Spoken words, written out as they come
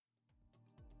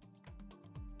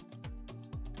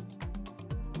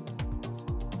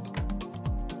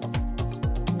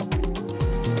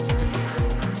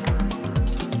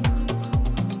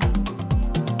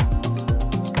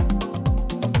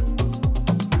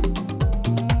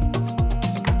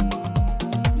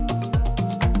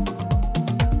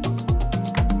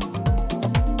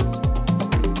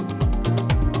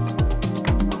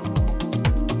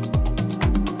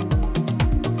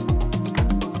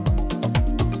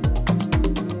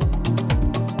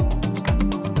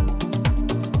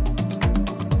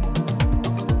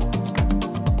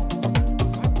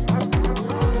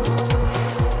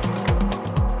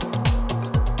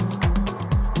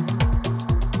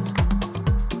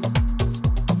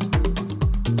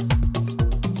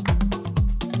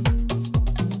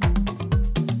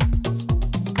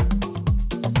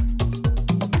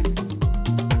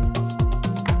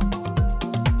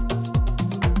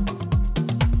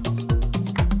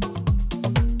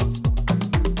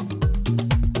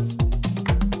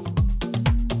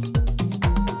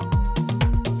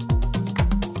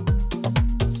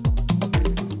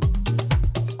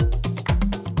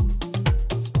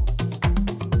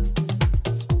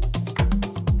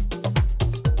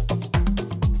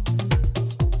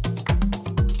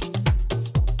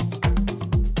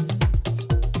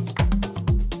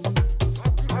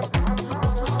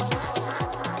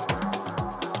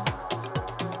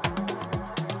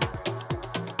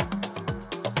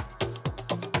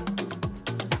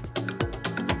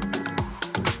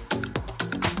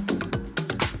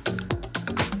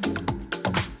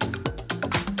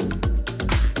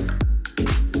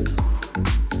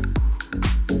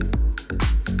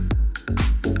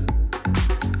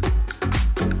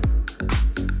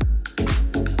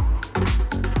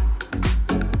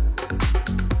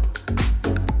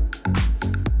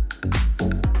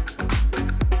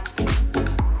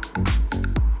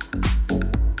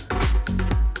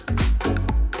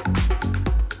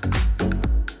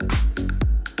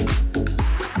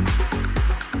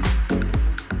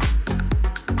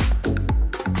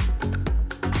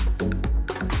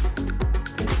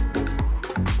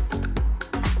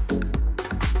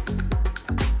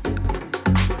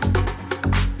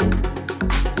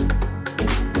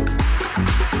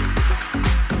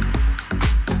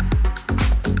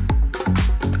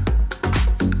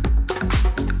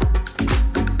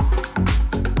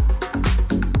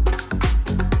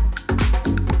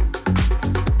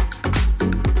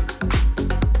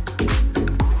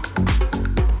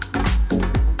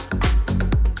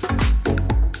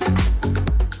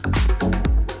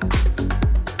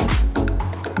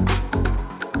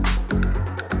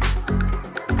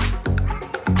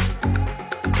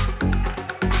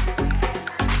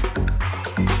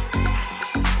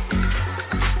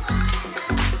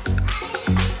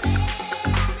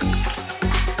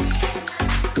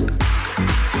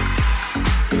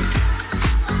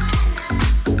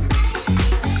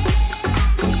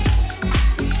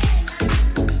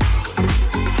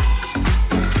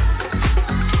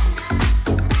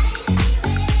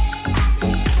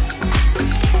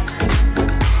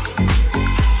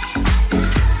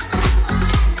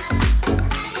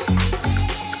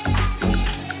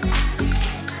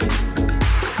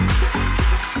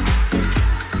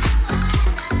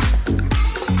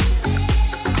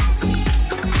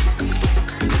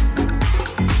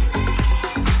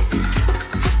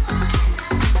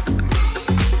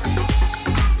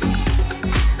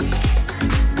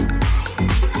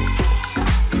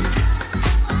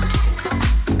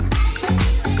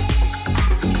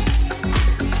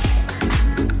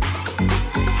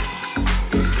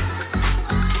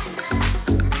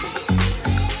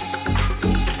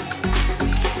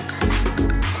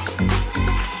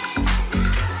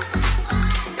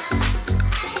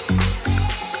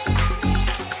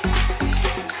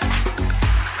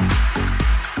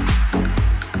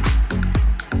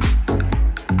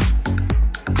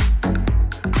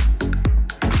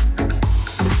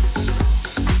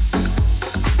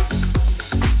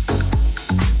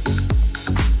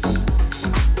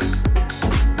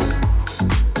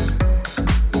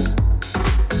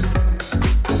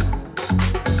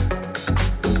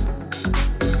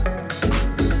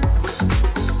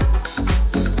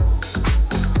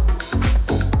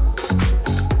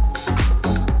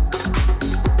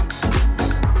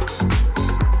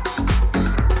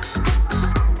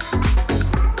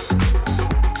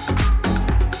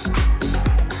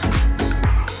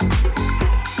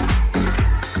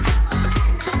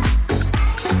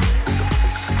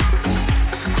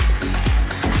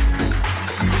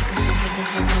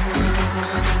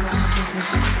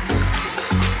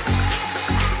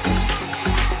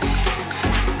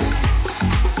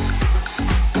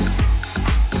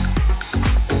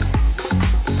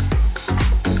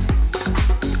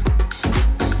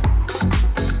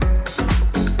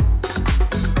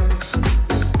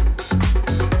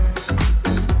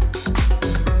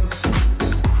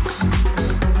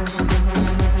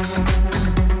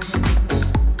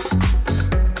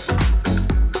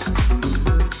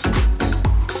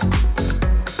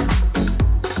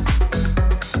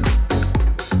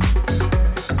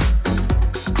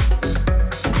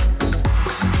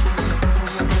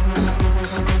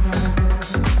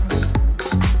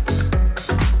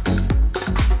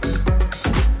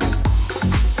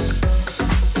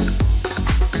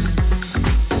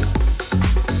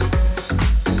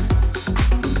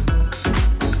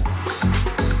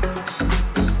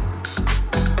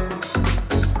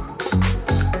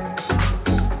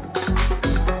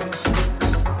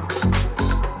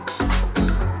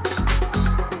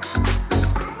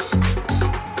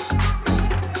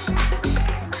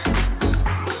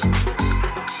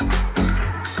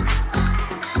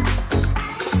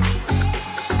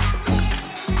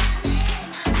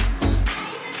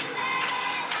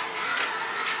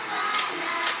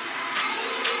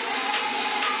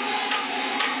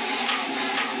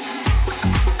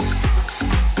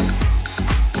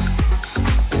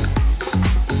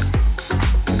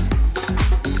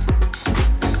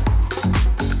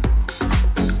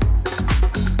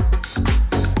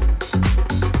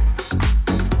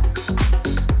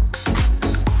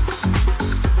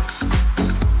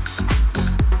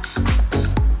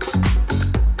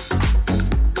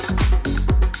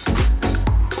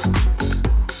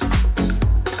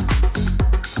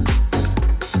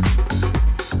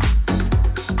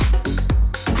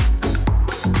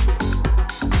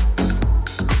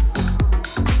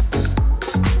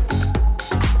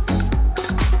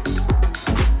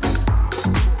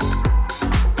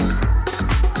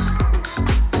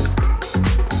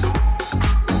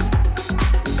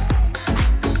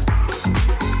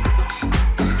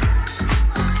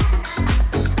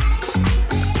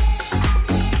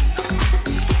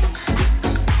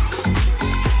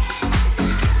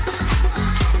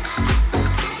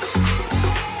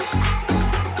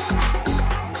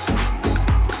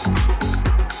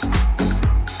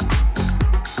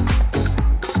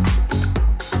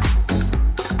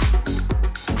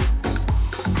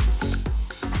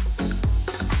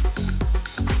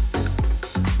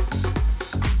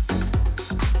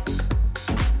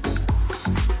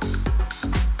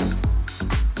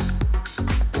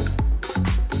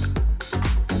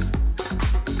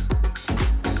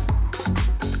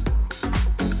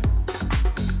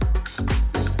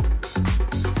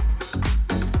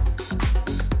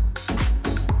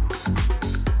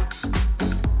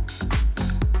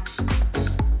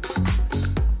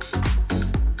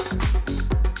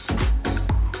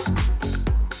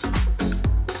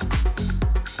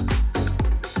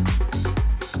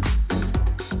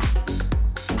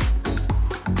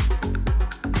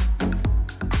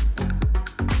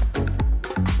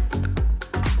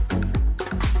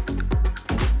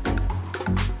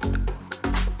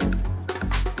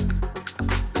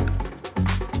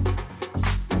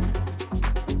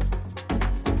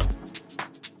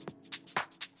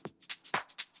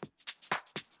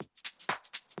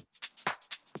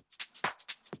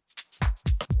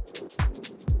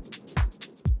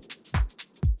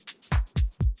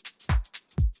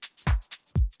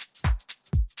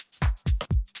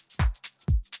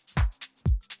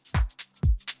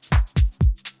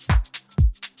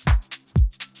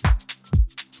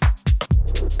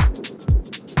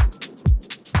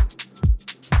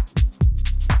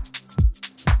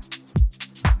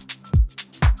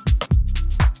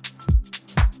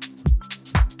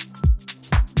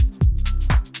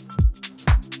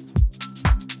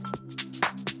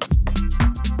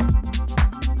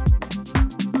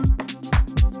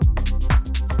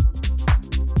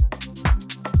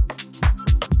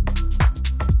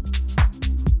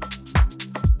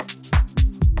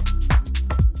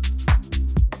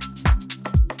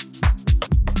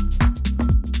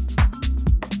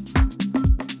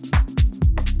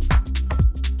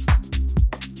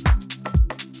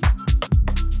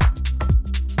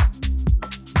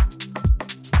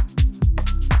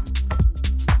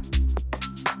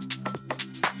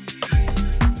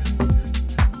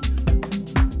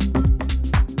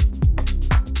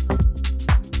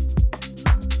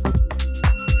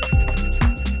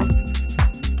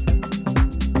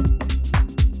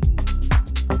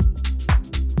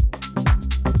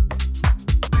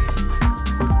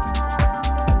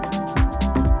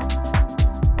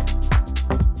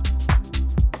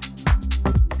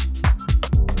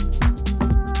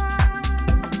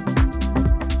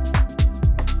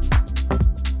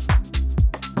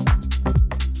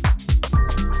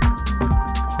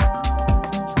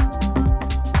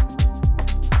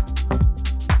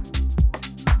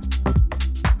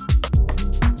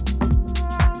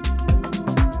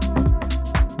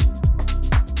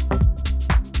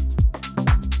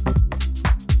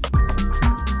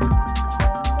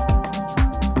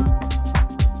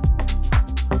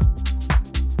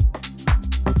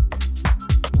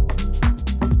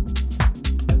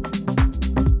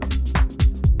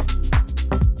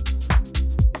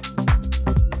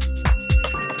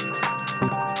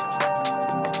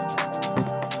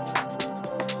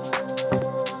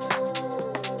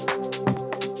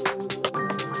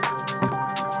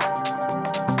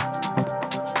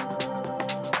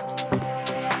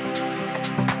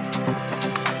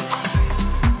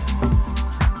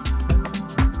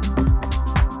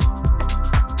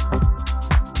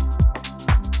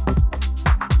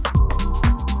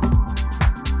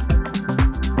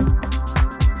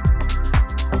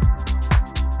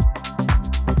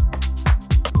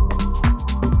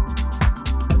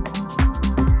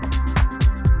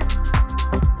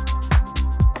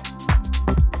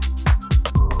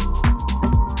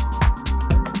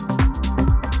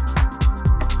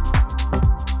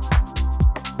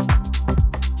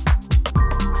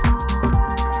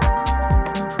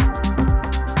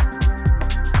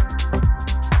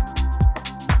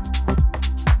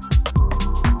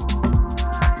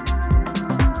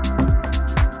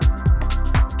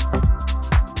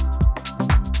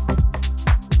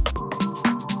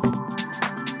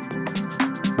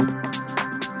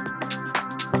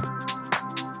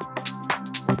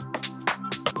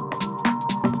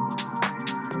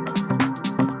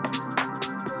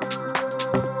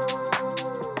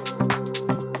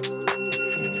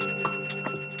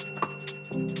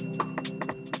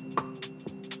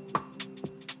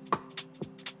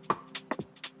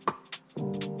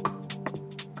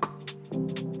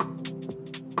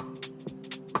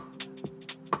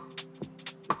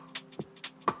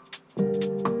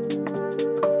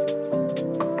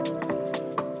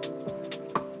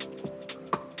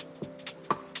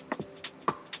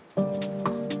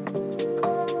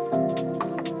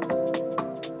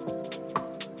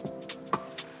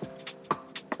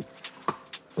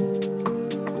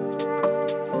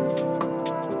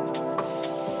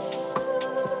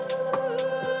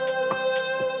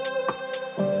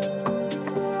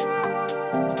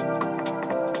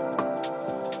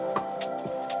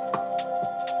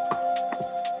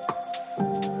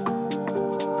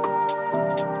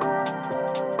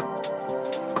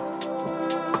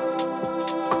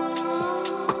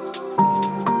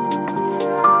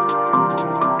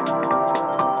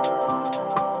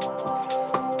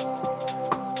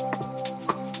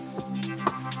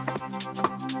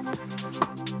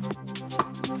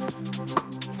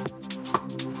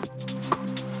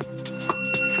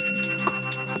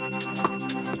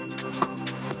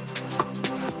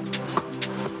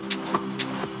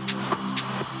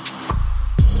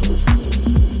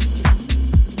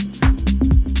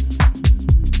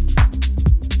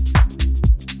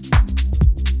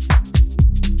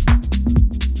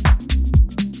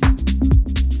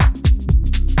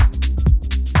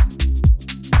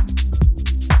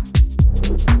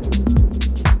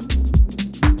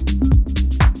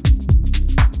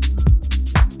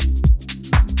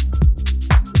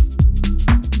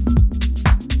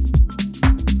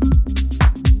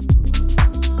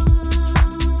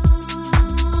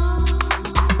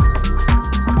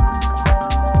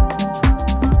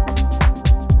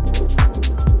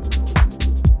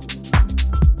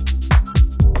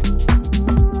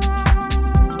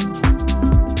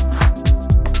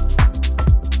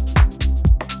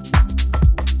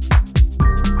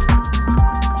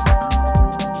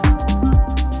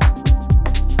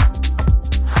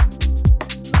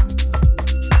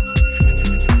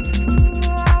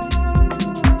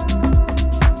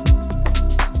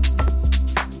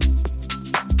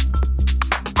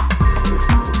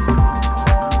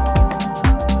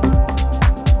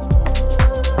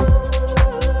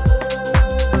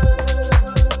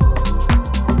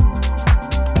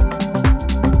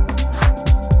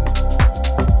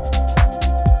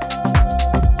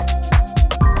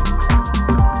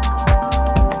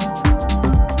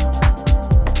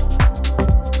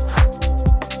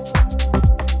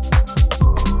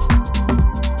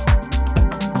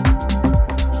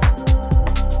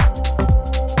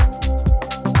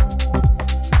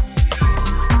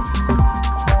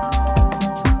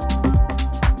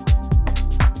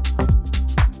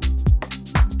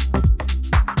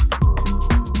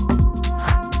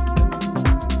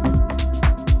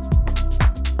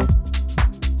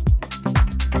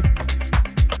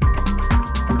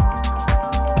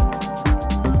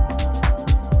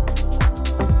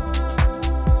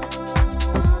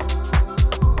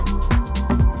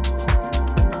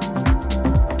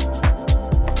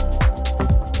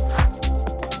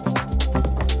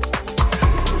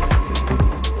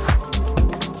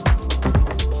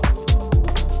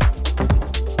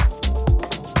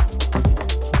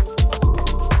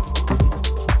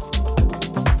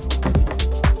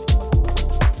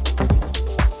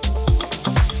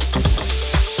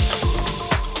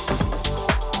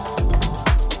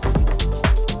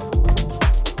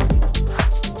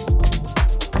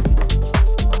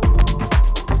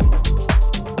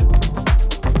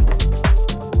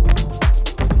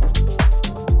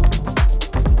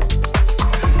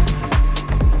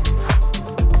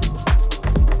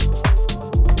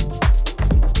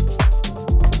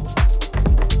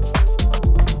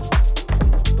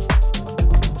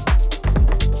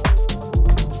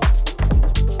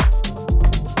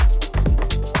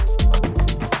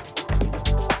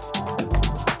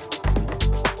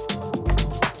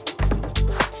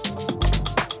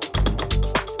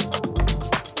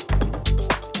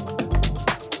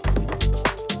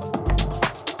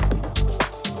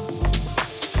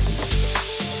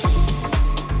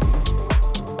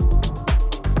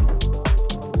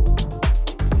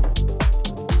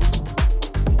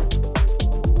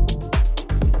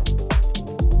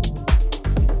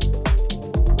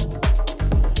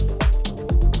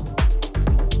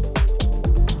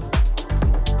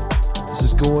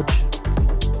Gorge,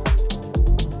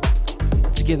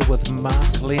 together with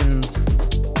Mark Lenz.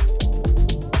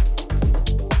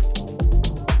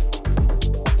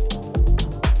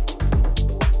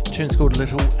 Tune's called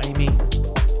Little Amy.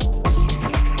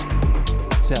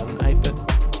 It's out in 8-bit.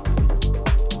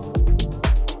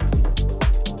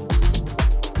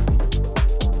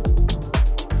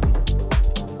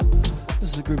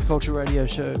 This is a Groove Culture radio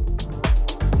show.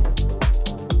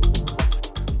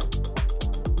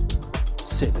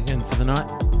 Settling in for the night.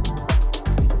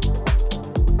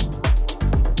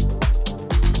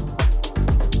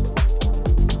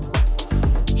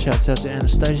 Shouts out to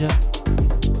Anastasia.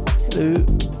 Hello.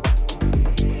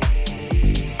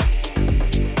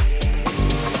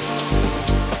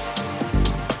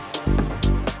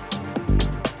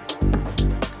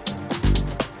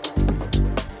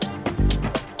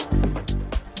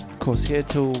 Of course, here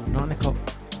till 9 o'clock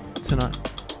tonight.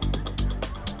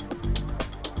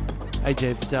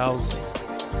 AJ Vidal's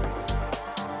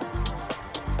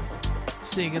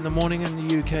seeing in the morning in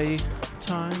the UK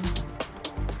time,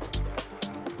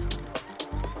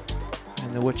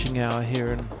 and the witching hour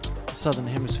here in the Southern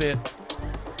Hemisphere.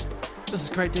 This is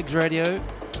Crate Digs Radio.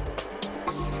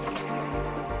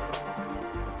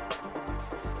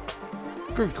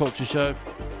 Groove Culture Show.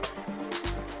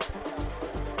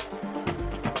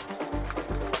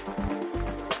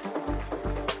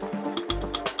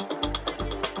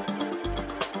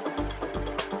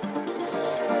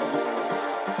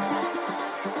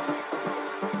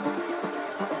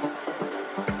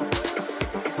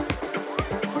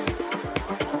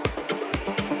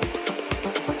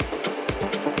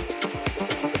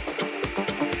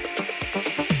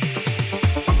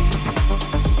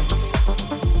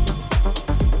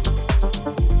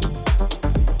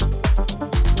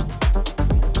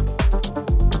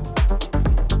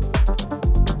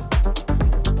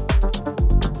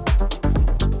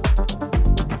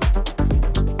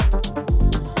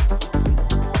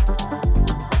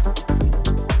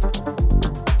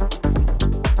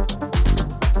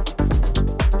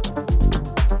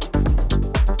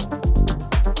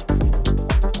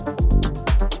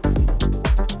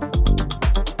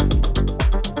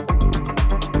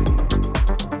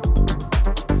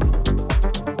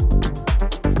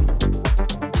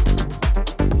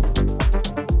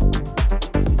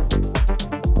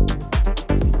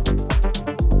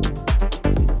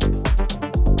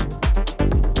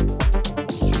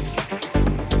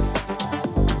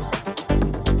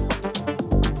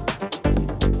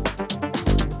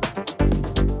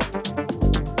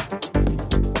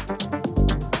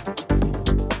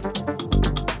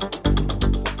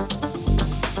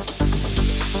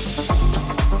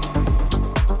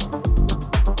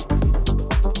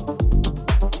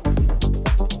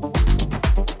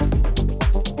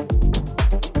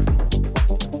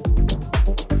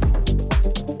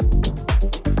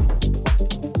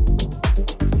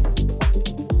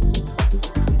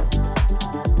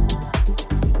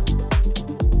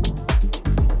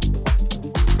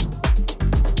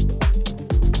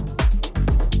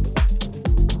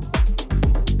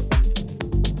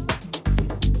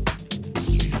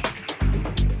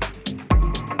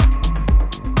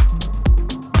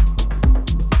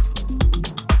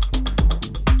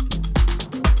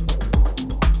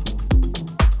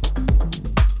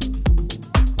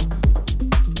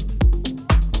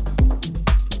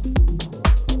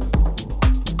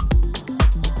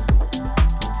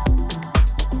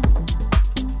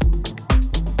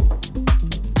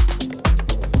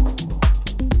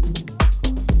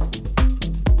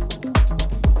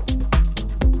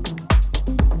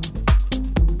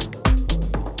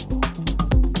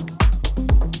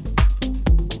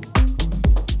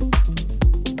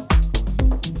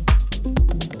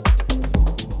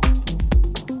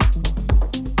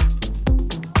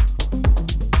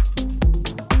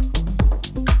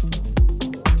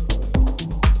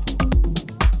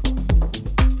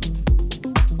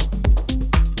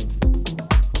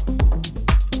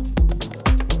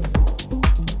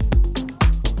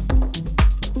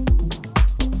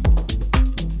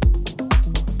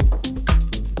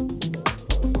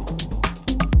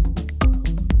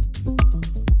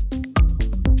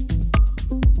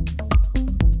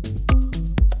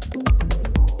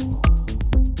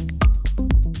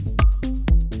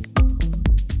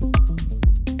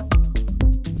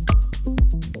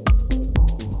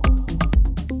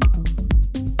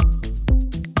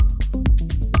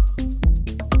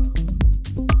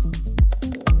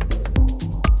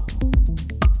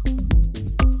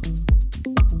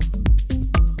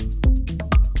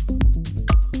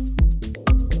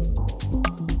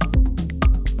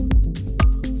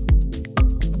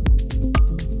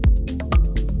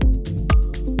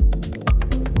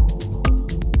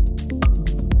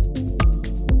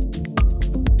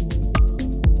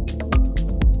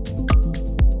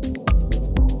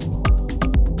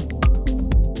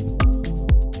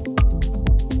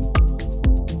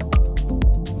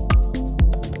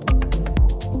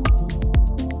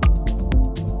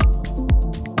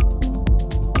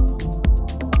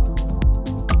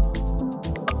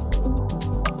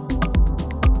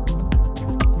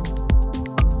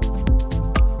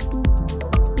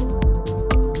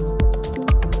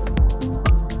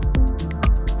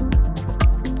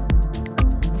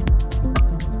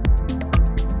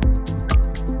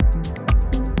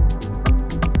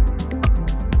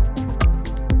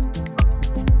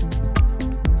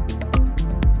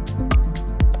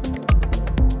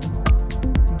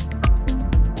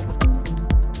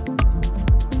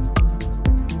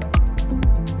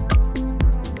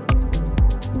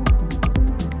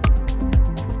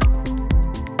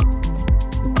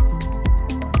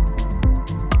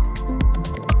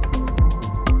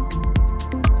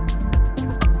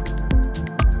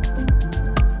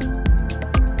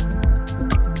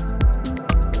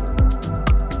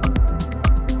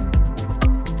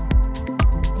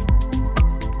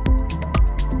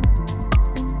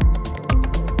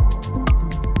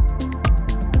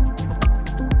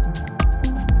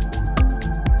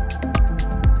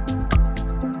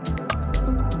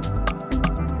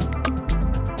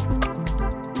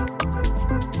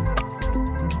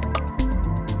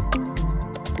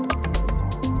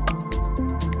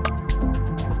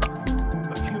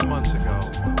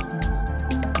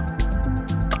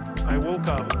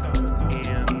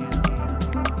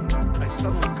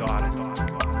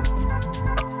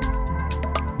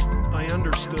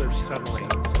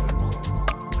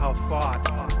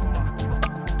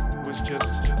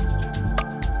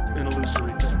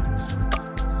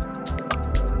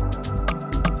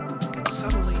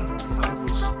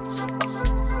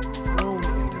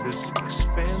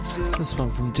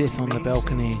 one from Death on the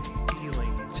Balcony,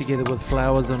 together with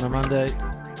Flowers on a Monday.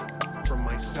 From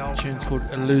myself, the tune's called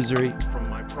Illusory. From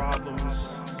my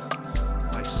problems,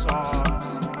 I saw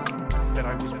that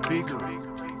I was bigger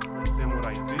than what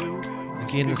I do.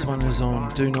 Again, this one is on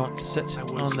Do Not Sit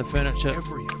on the Furniture.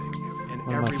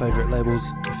 One of my favourite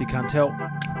labels, if you can't tell.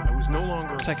 I was no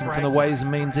longer taken from the Ways and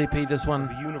Means EP, this one.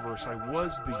 The universe, I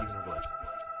was the universe.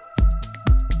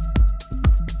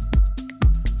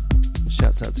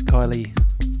 Shouts out to Kylie,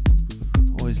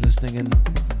 always listening in.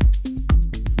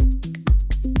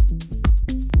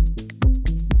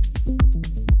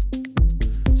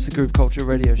 It's the Groove Culture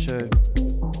Radio Show.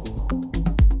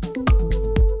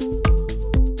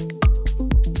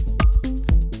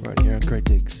 Right here on Great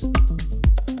Digs.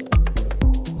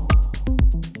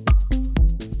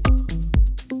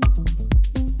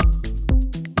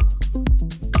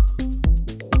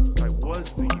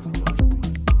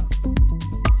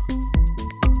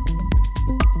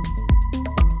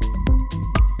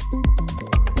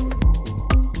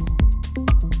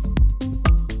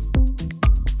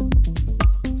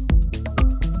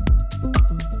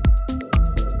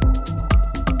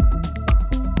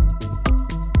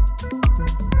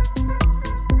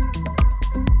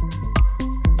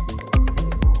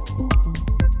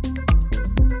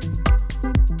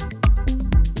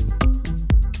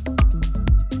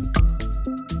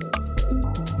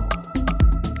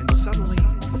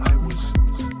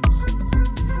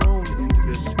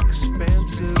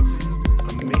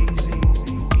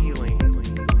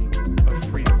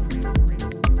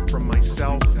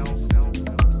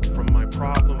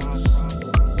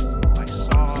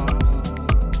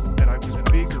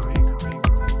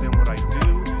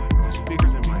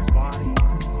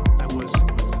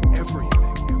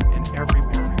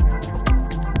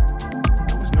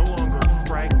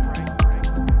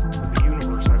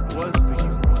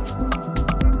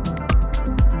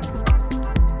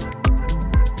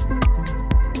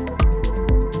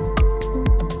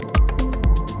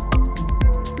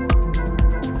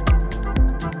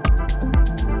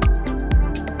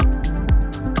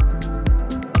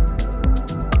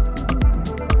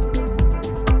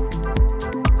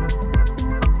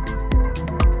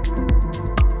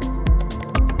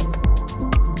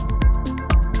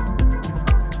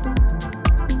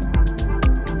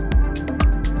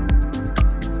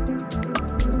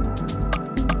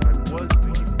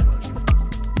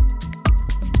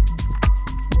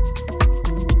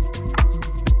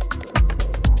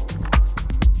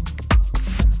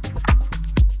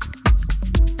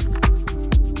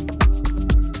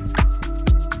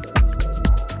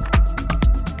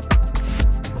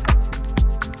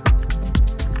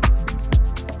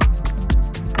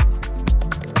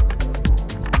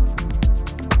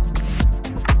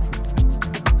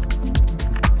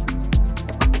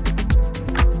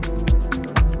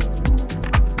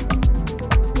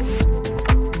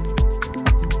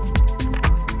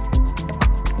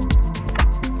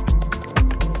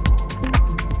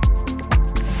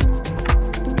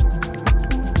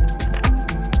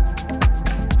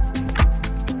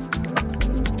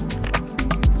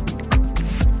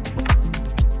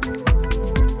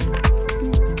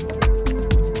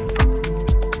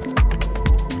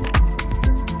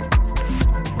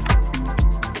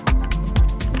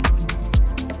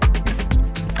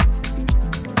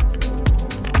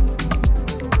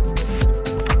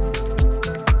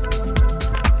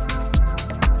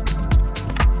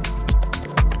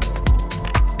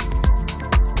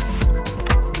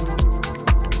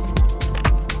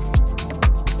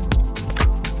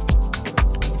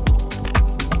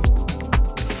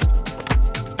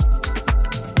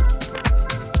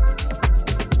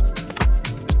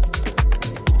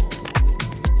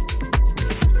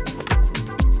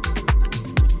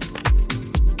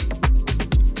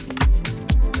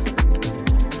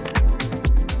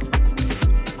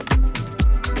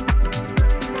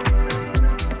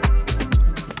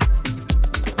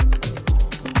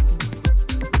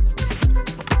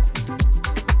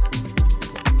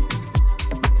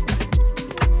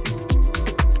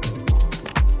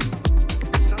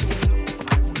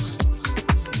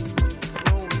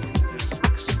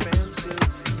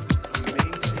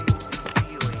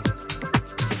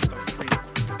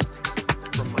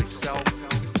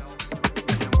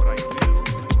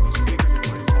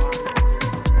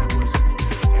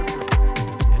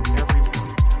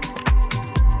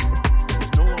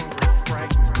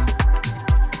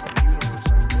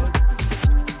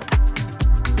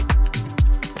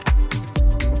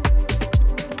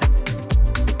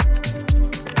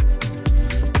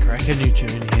 A new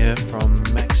tune here from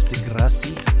Max de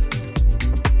Grassi.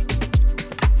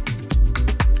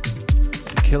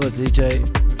 It's a killer DJ,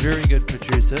 very good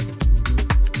producer.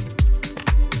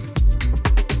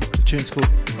 The tune's called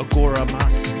Agora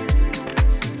Mas.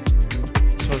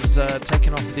 This was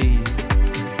taken off the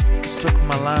Souk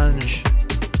Melange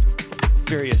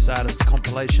Various Artists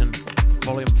compilation,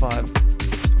 Volume 5.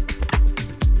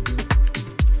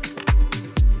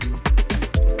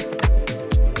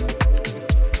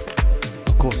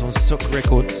 Of course on Souk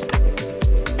Records.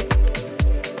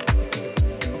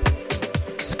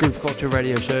 Groove Culture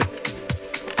Radio Show.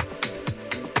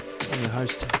 I'm your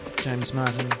host, James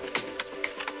Martin.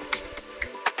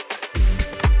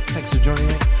 Thanks for joining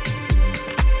me.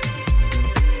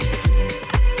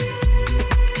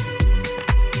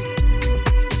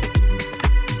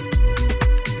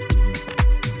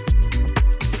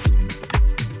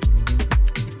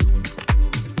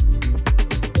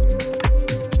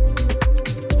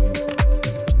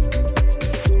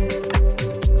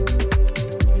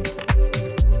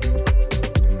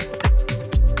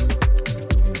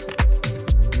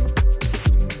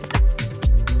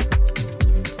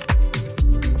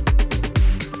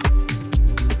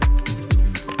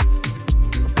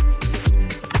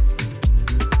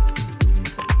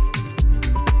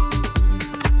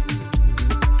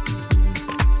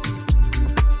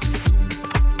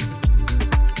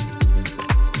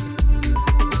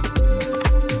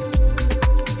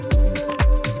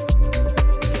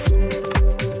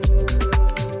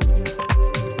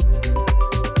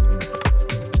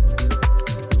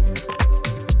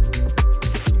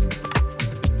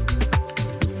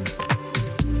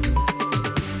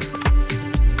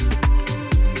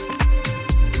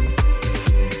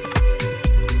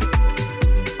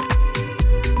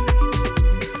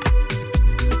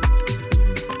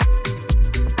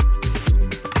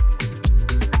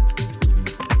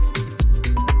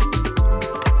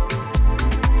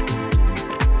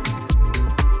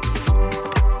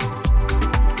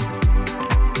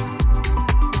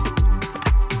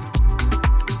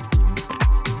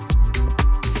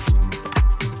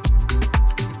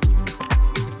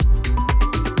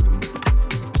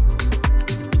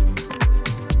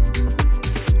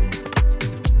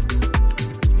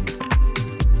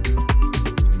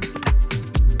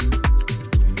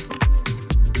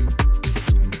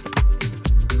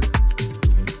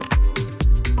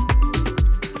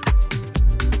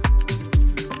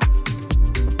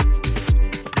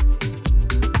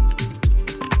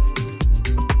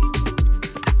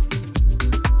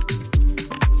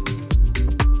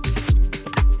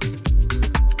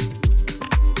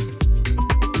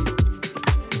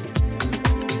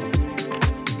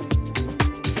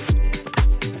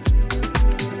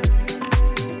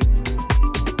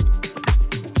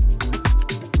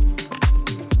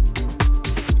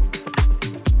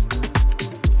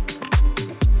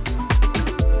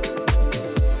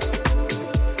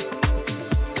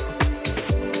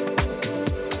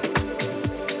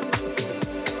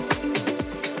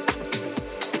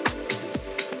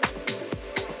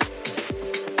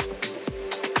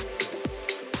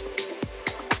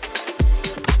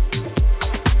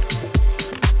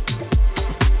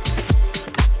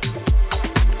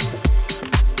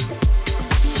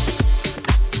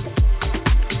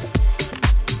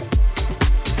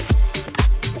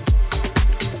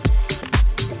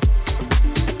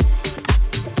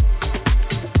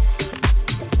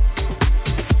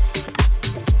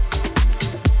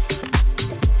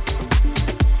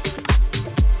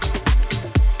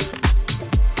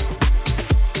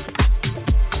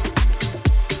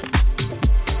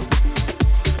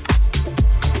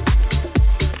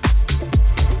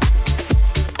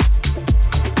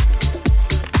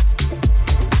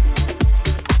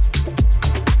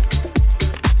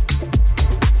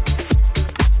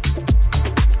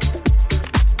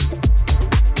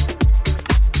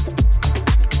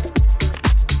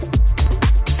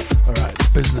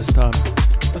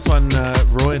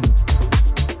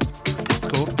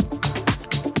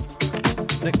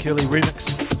 Curly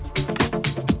remix.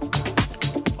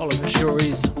 Oliver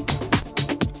Shorey's.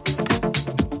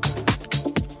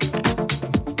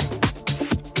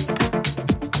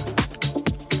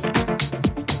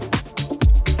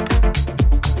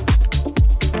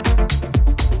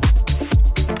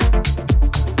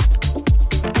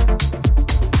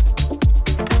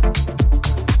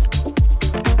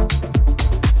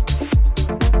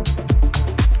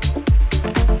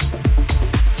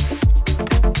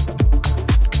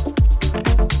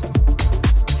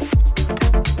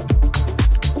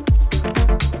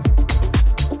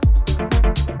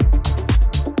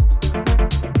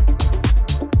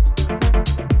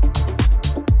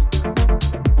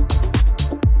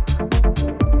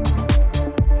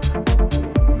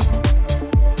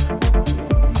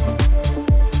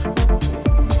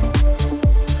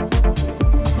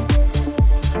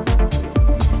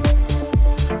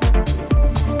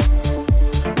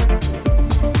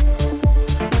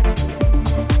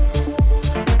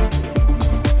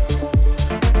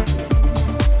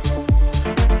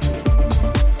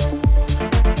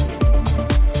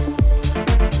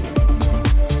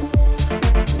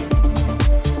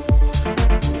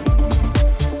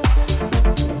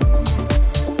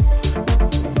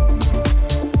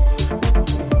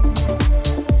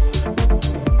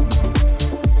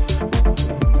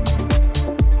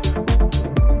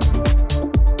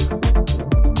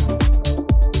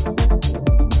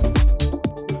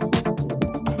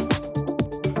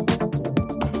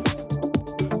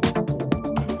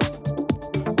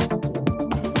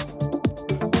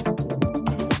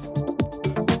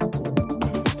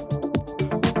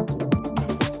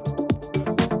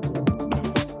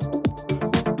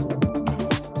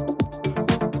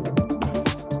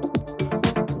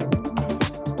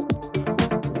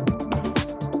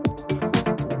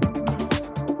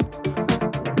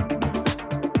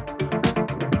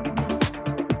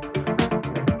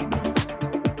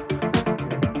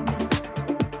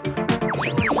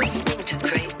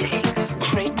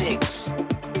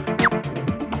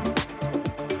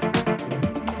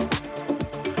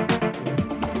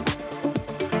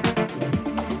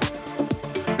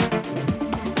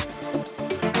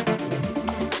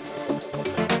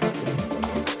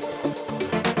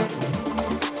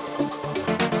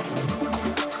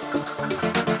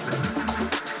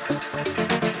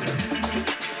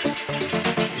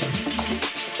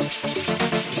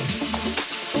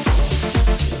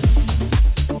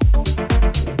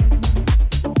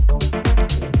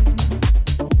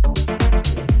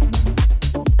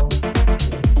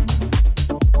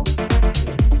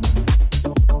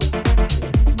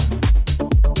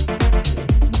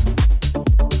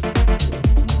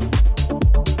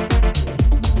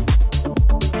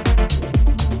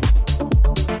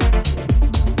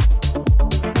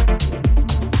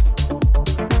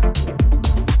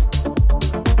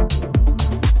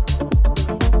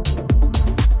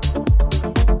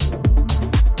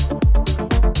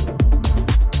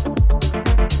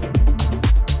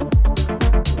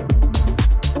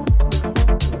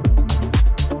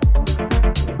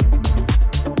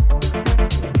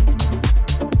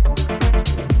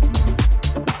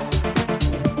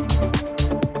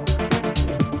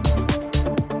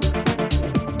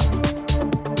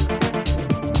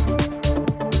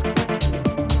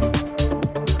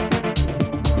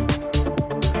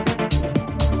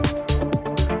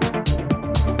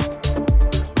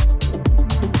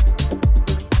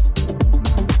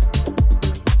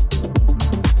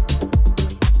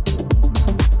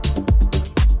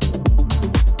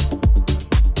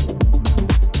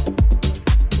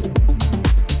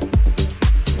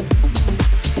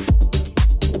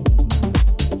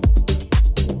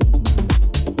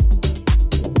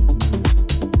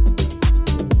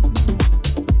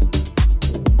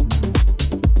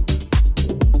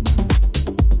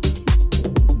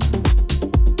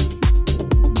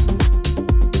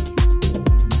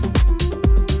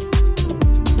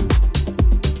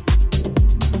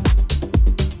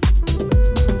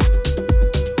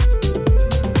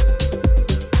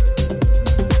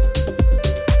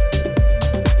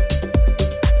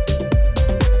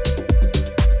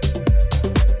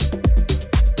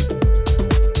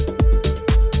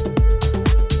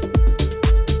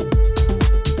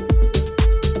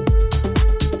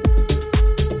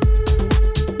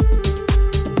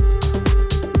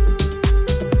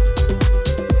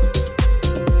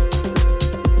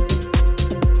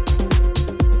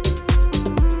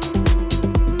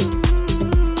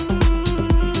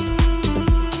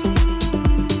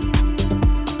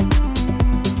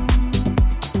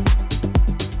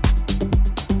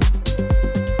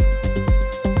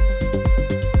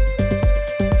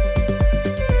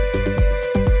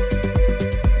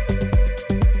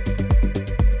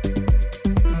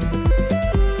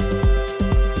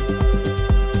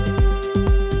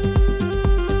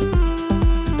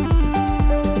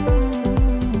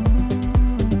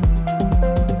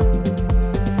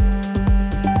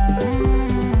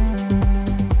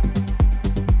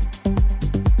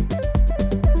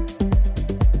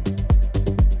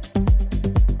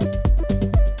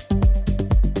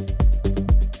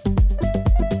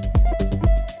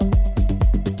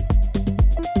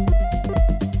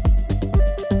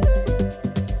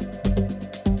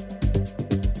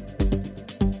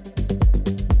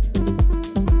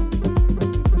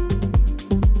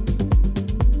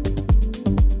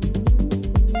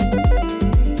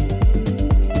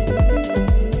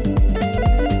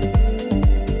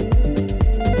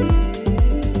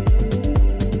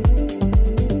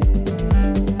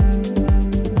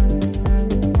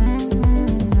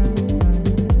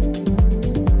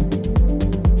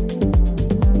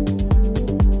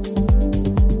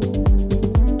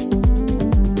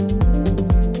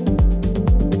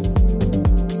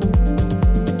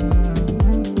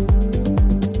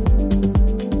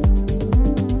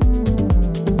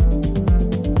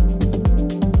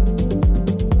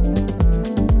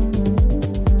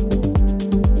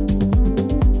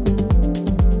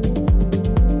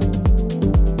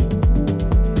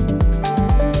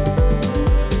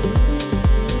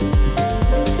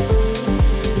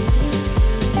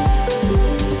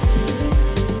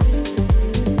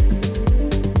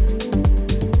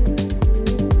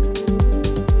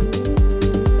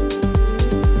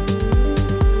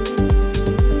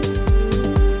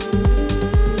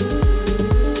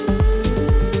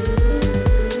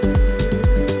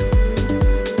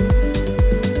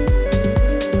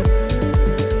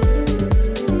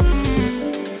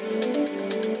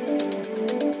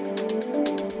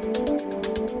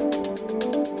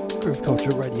 Groove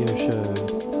Culture Radio Show.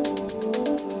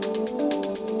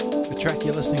 The track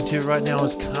you're listening to right now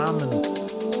is Carmen.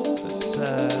 It's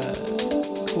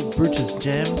called Brutus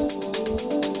Jam.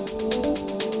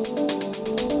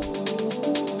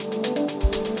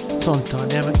 It's on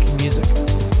Dynamic Music.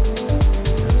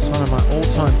 And it's one of my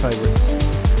all-time favorites.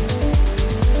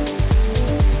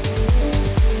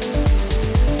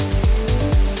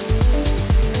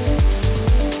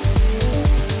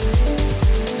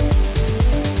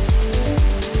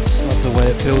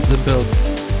 It builds and builds.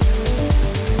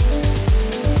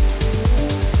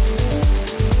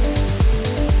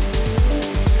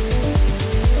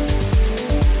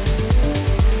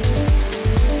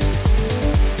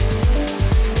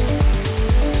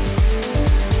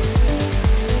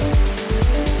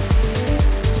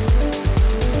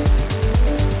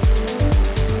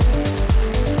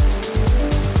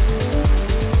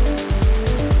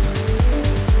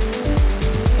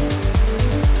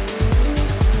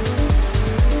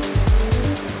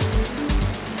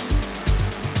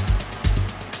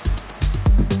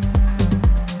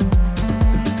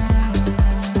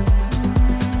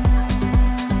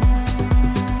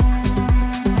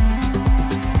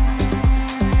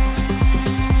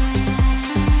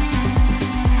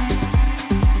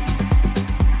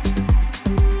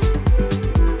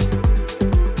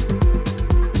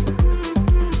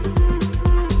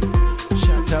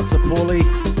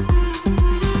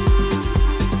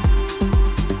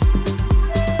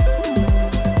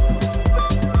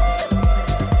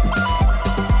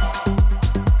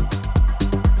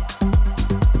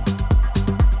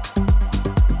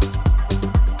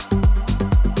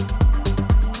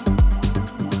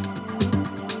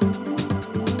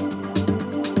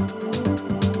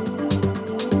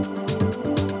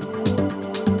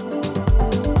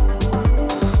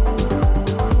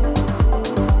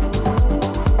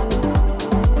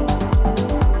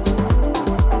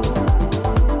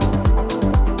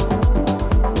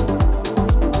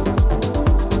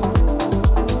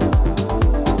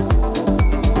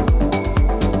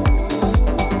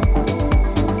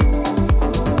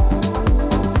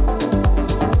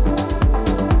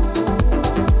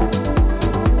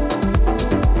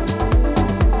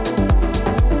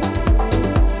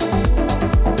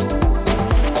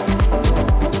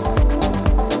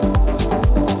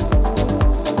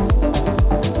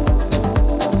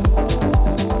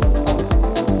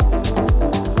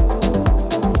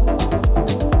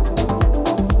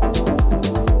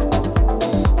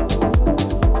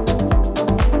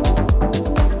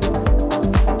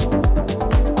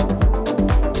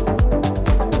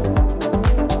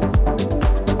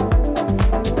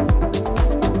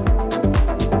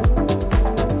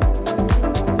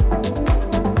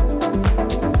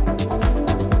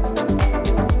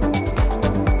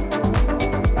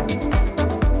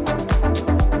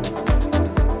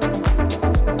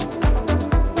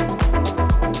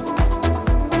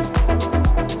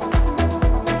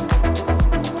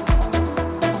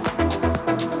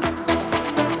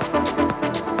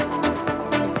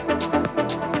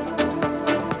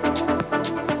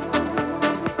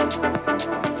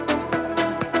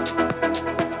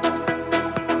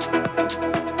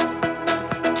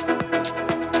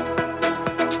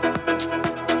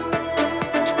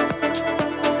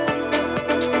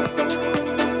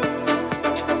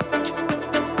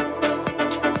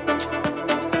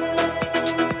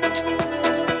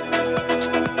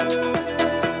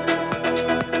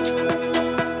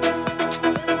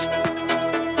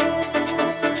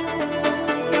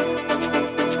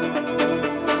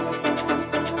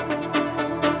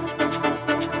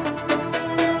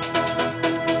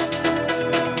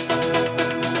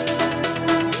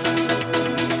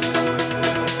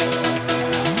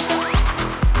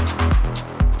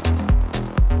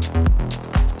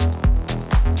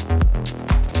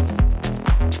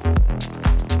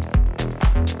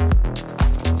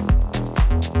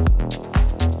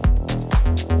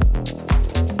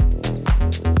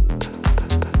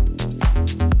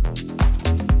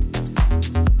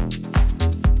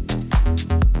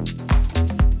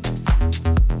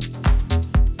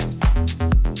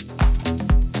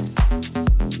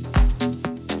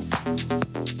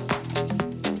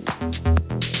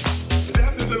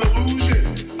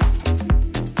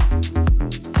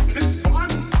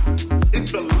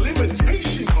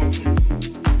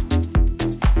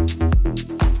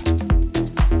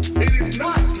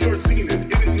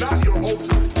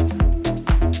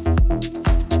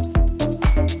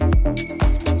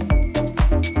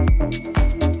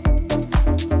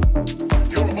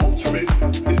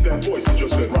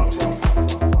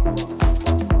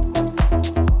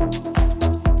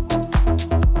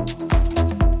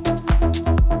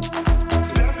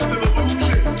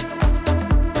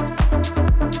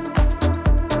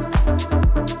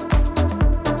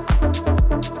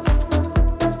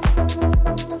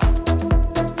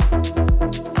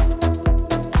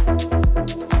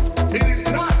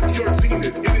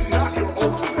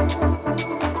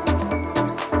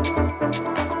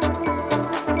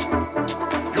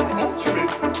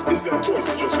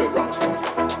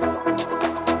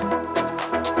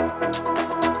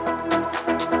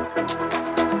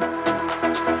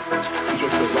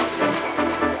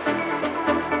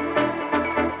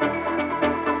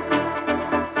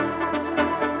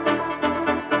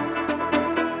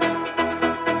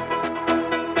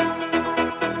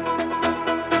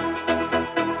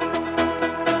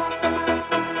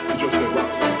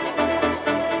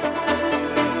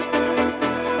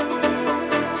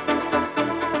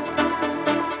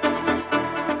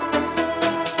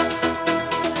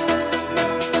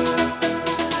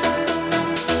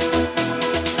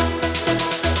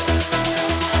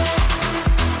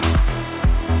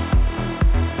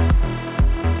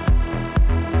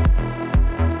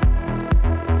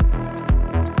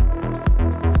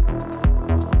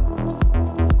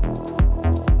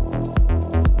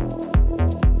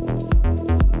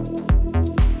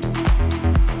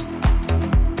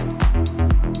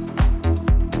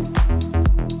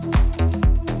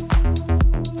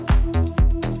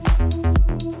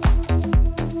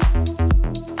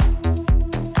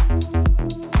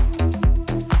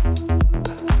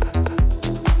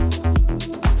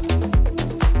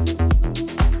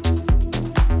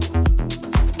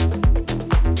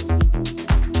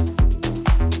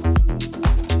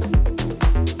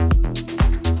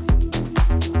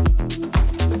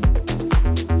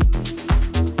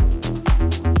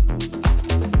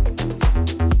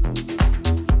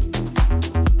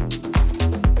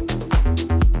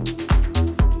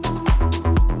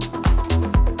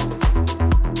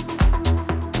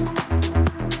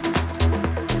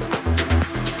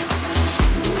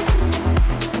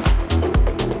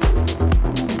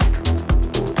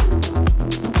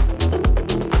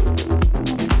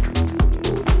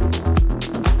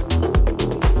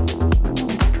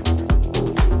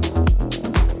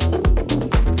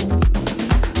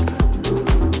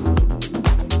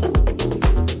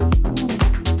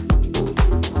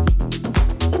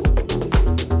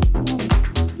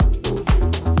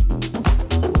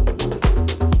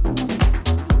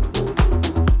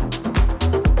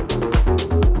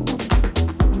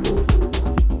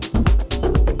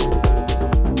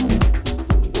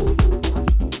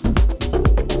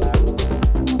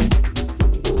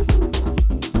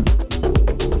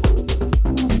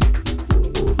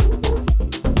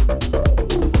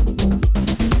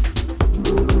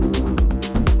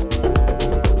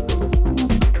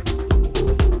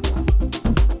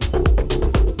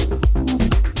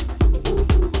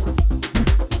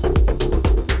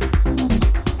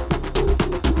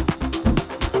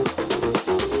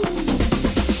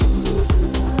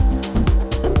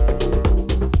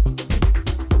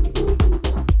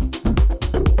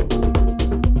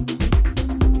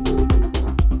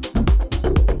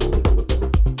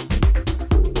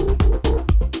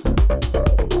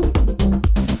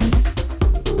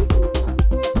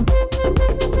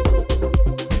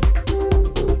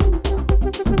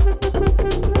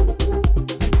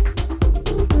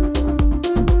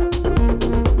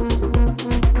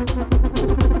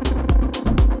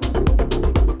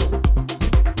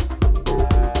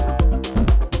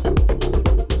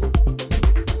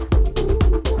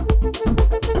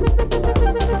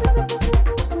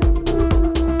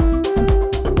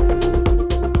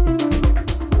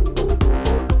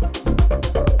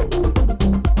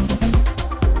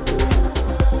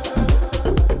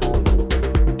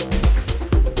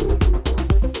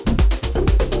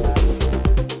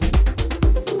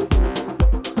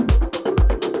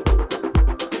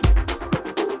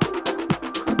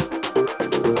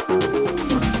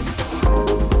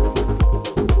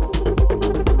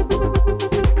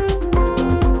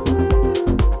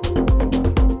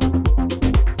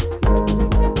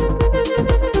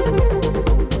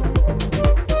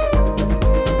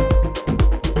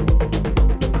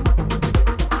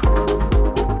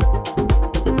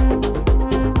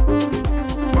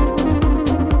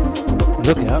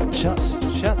 Look out. Shouts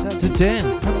out to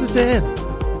Dan. Come to Dan.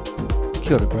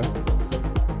 Kia ora, bro.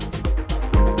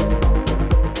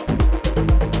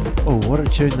 Oh, what a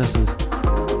tune this is.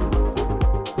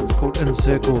 It's called In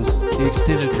Circles, the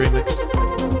extended remix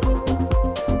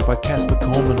by Casper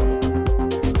Coleman.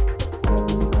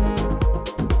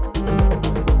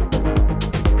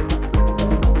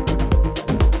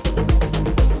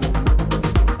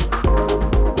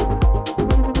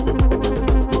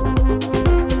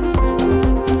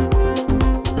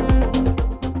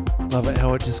 Love it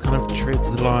how it just kind of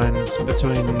treads the lines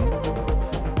between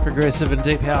progressive and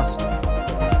deep house.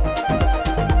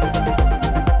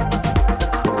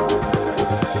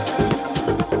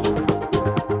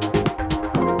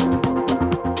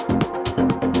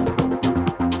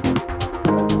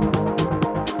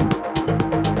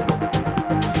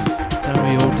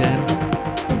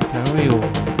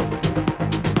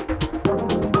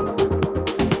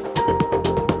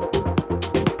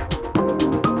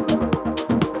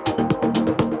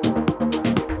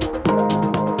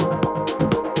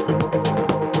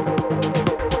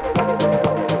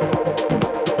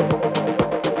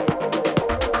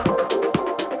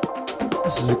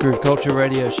 Culture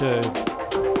Radio Show,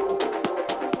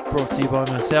 brought to you by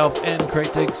myself and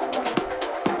Craig Diggs.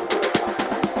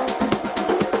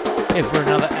 Here for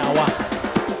another hour.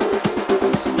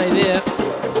 Stay there.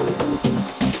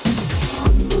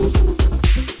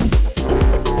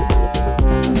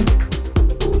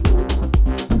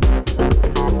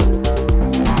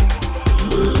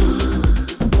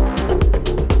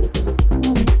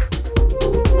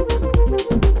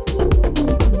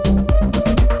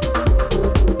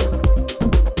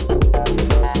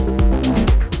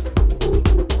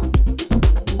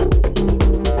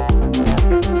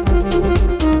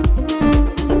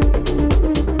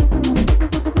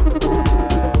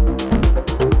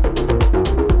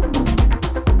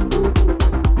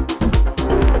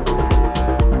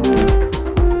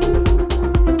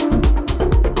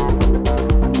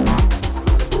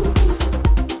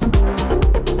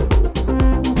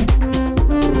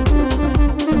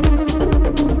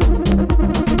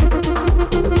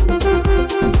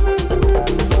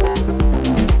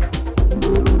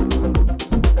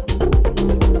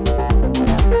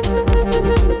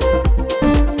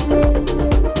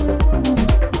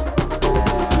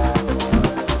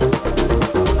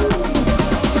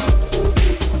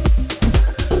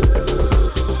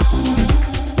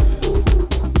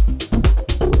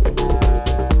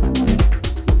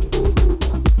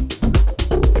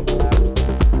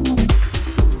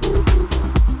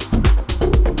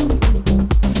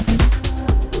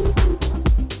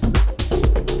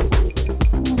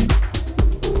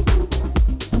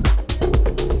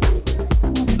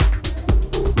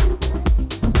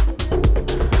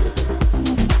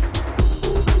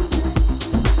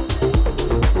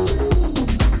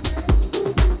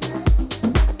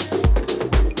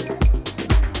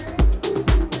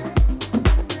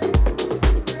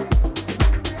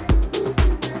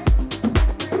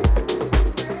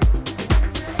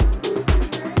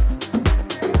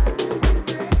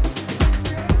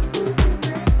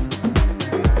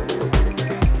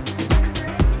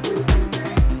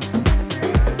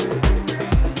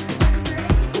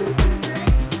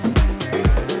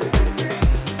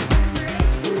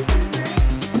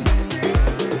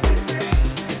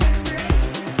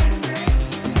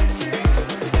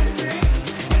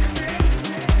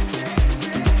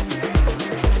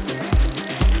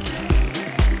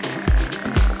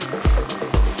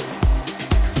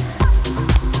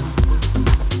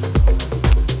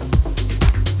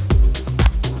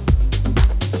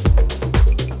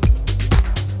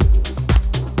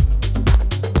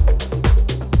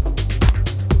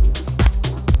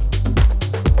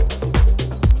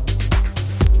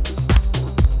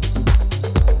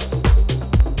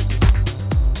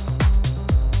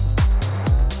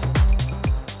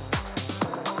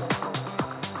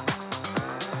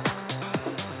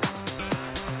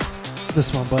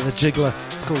 This one by the Jiggler.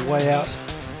 It's called Way Out.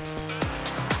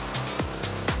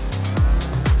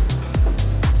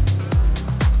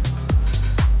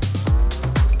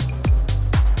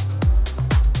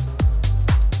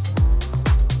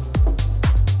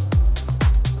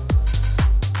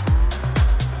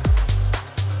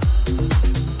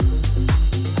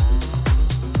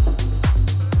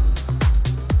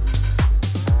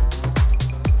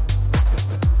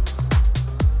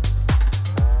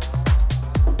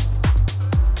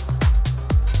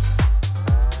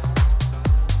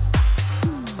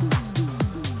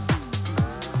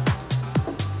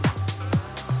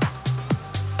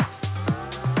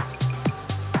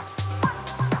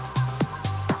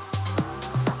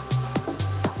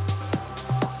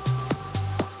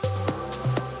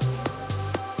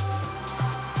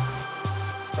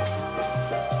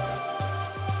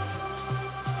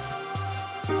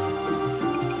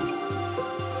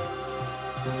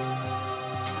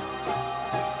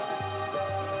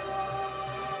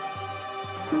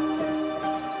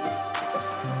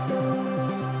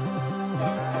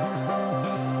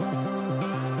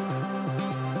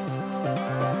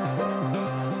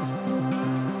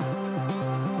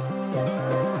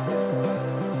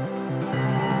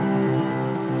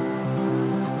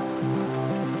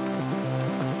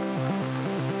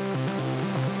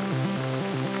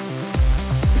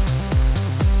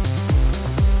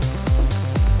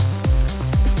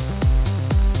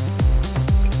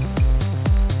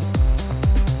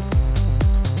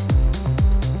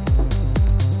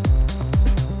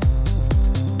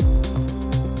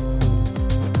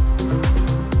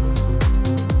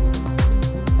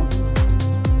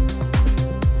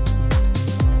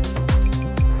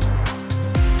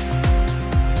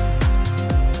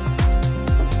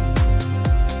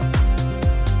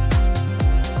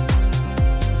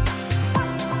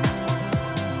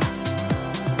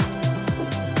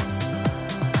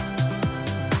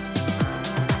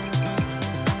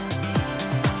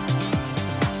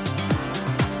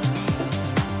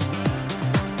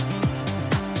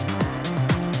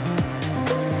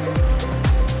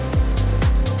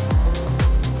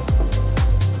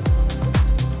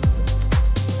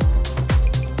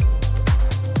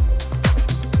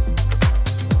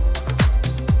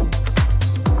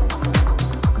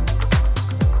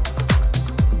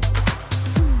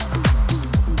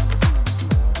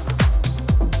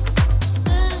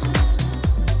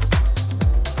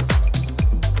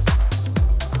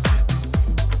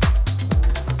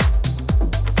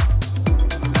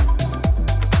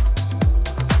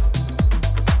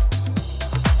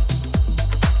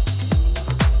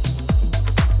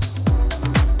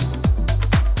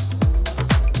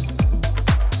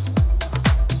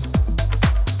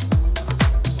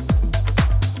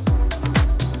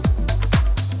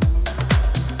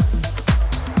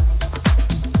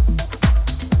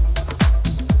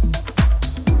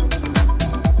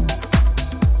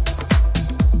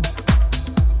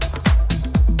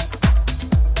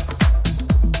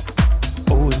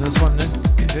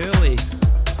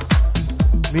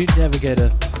 Navigator.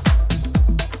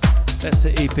 That's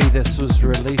the EP this was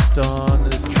released on.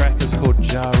 The track is called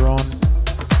Jaron.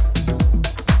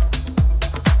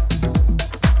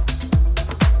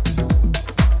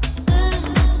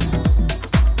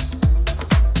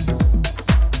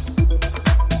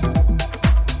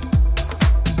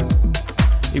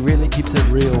 He really keeps it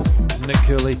real, Nick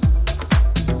Hurley.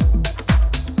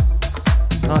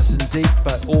 Nice and deep,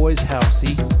 but always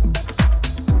housey.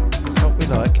 That's what we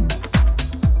like.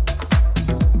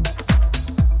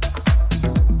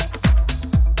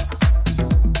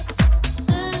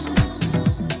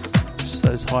 Just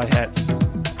those hi-hats.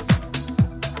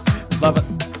 Love it.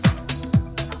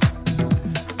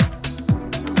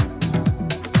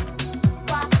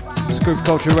 It's Groove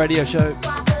Culture Radio Show.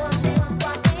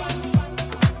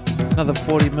 Another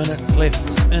 40 minutes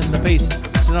left in the piece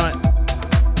tonight.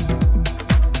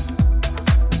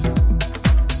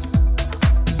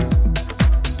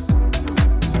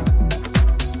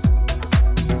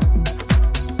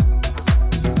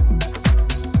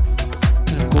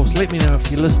 And of course, let me know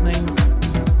if you're listening.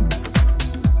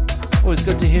 Always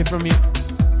good to hear from you.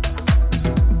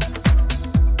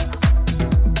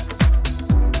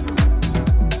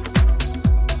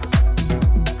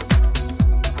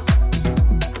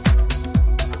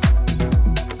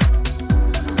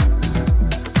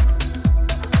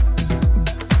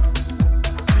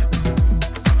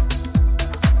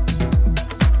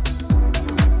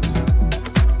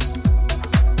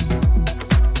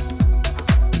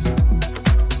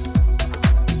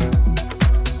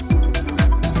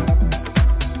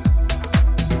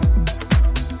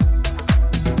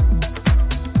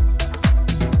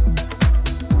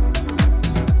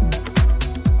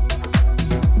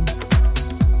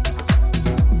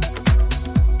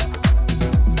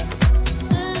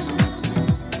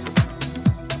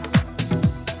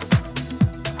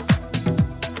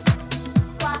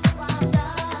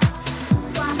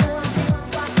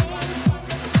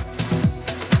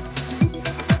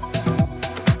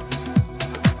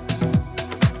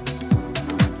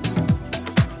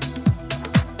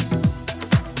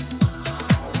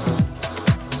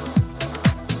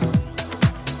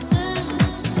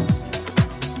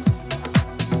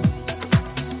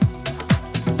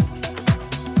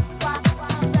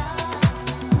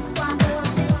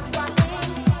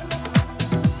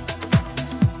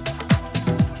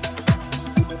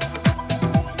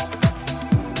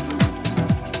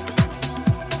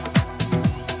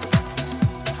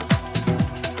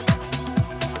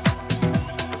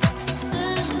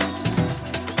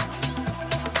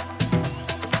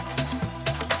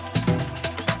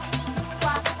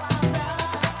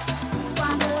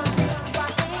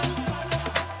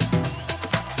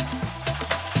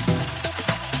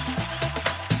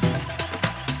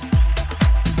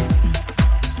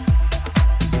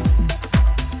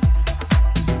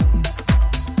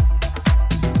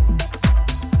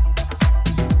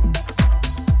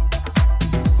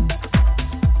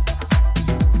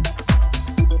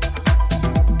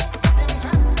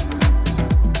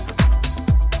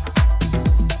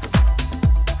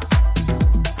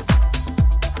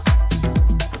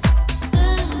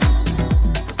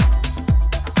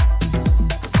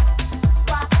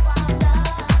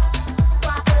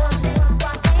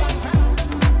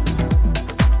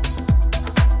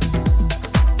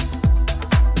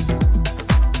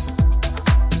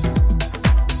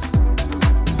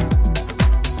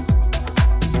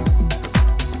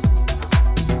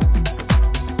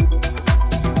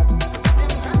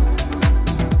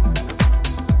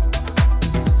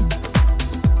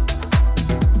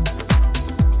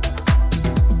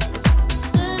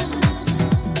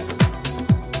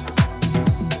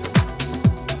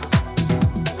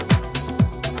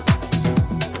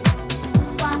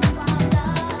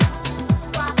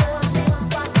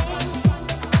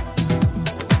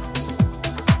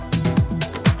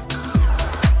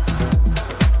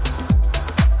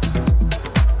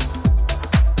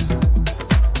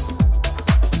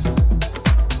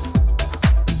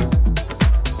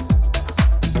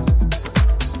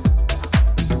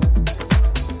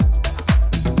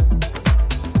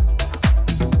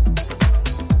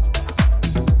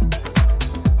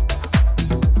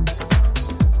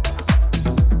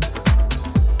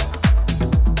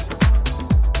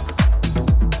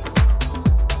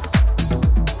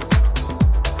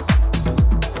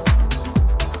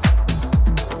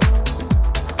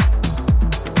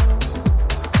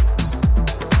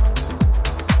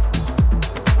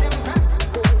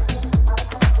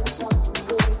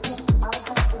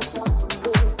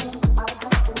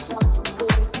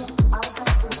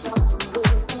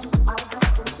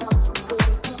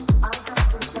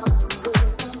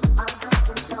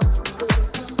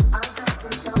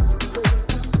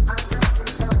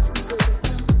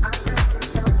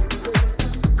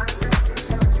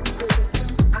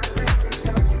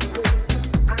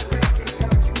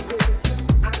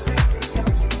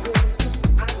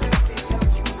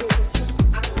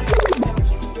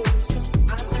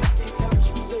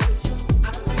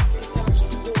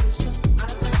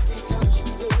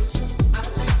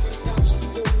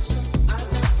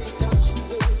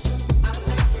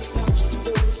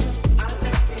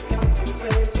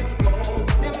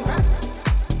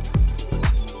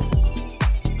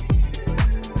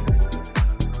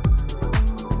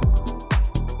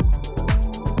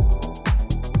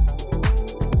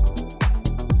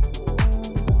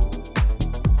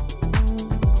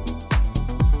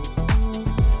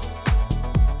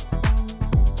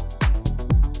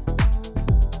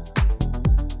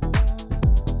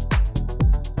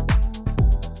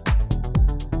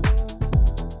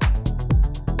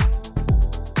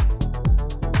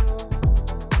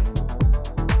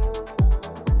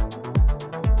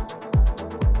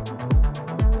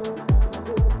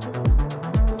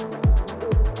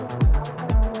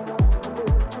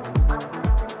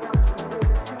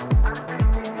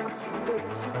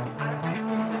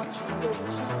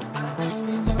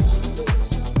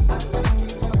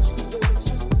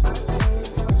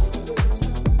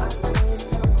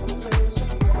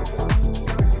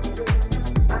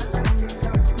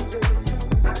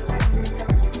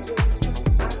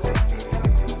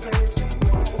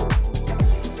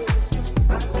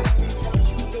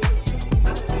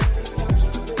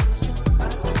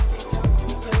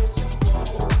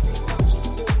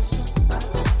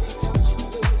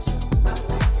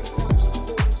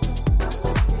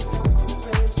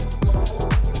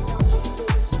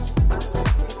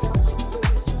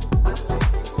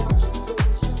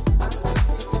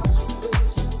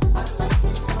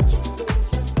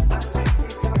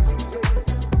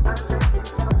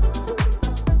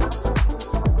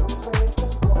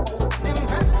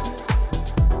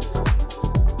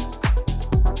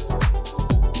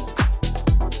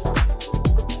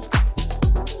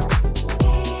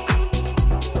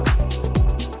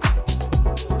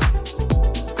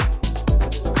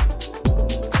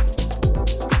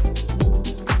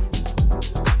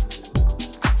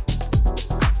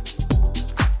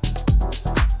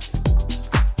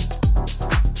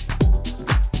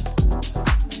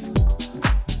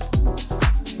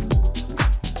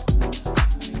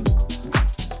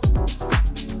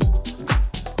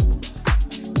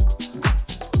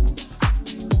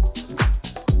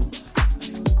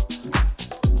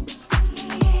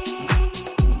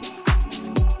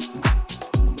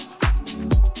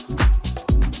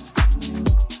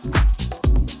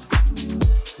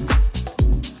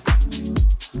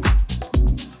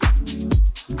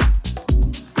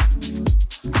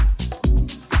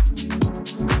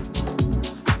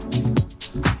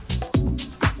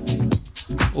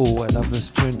 Oh, I love this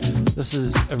tune. This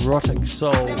is Erotic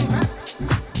Soul,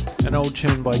 an old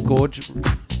tune by Gorge,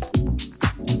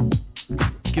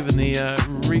 given the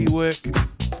rework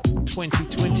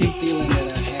 2020. Feeling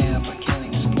that I have, I can't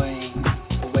explain.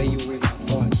 The way you read my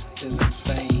thoughts is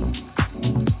insane.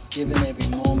 Given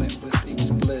every moment with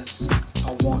each bliss,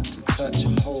 I want to touch,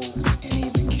 hold, and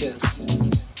even kiss.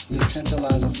 Your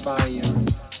tantalizing fire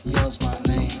yells my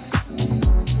name.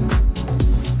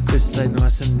 Let's stay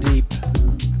nice and deep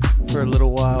for a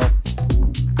little while.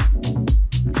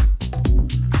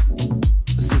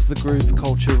 This is the Groove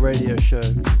Culture Radio Show.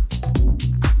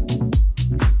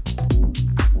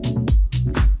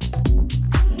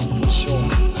 For sure,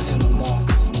 I am a moth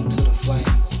to the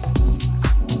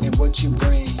flame. And what you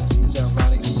bring is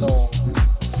erotic soul.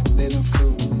 Forbidden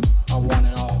fruit, I want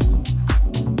it all.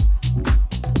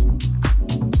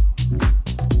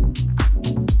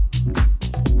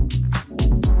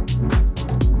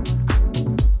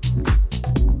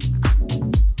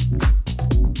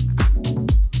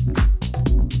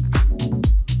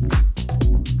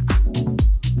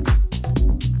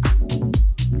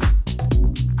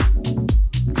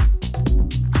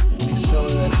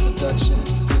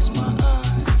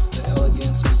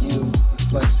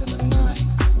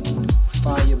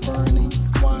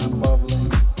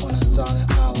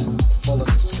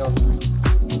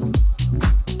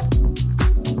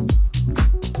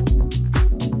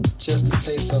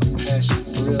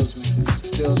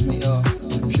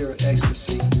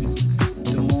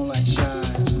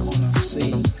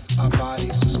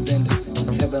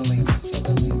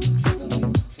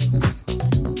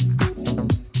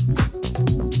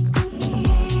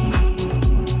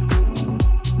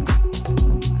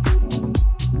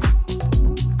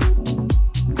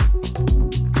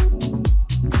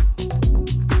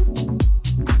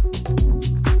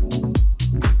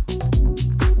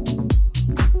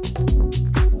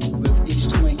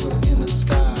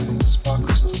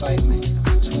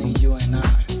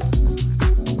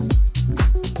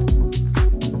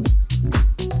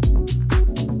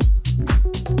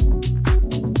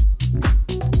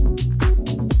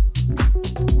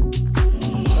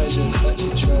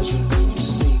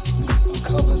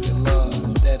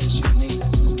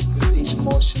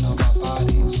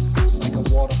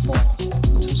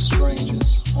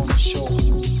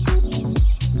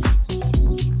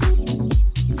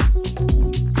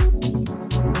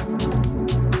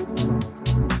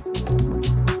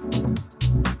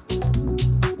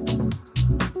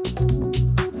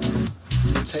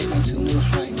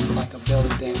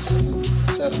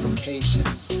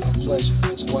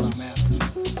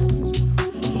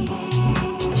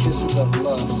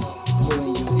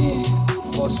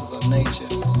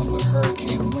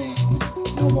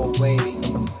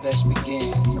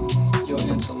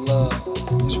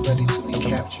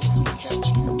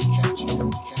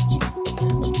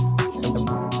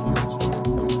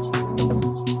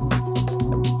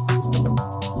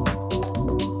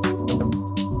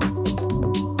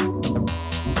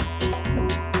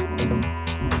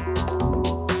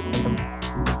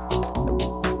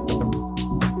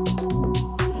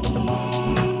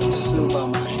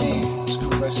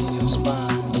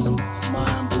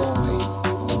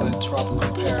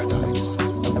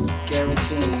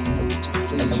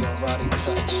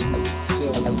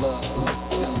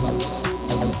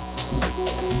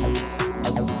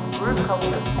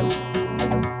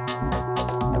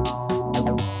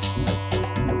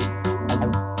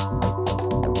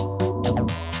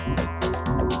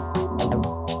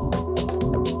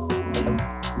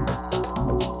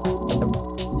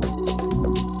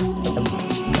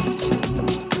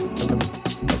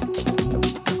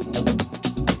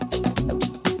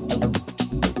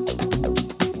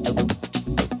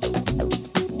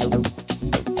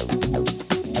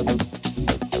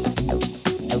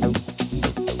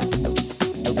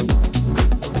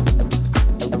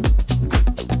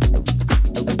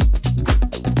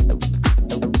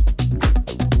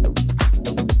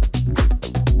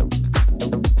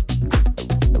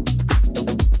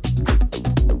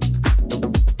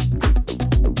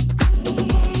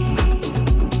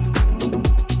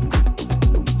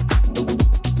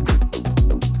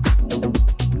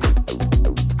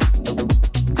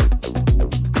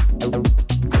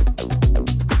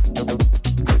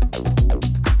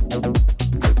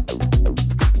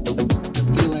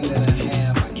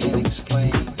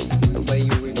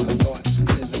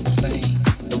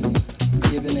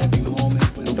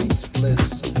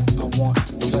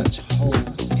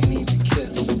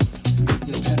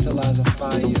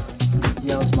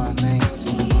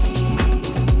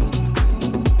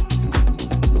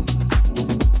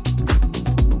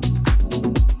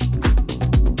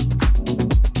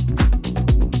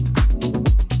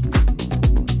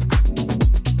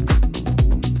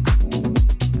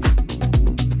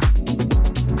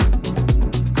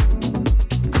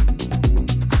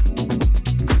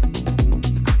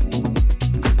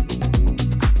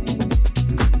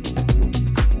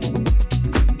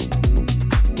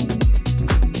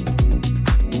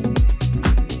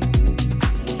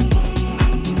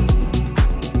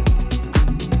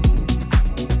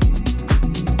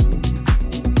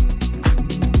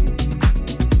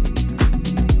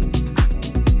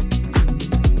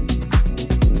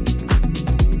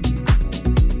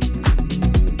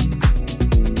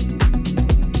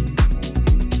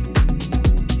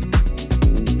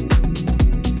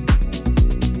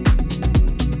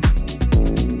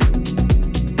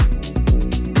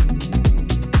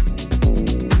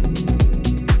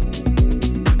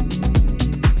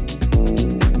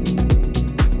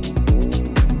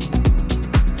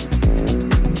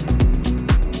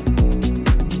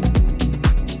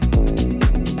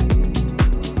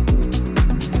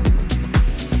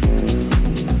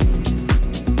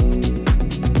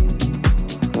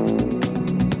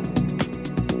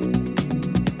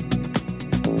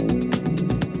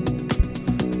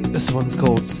 This one's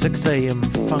called 6 a.m.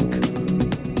 Funk.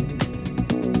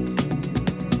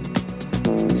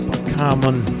 It's by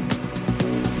Carmen.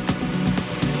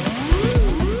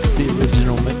 It's the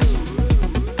original mix.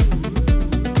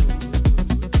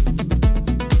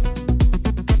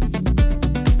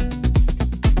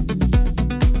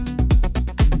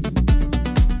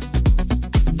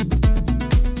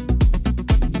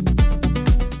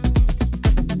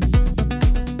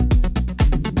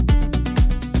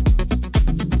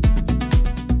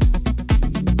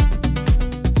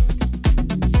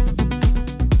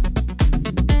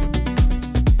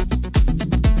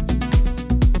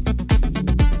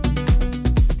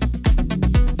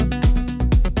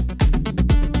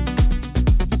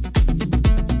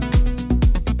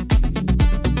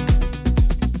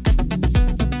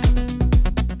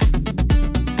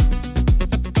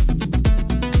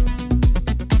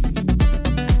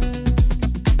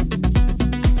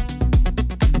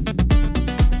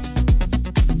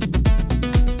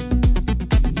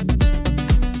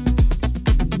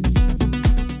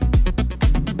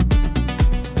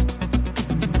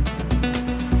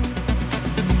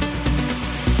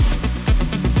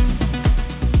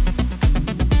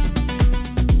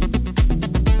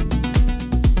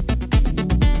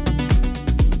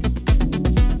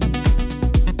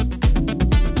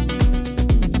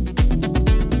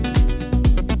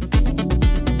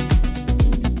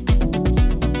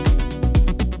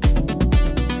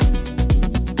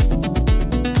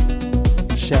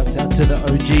 Shouts out to the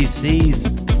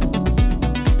OGCs.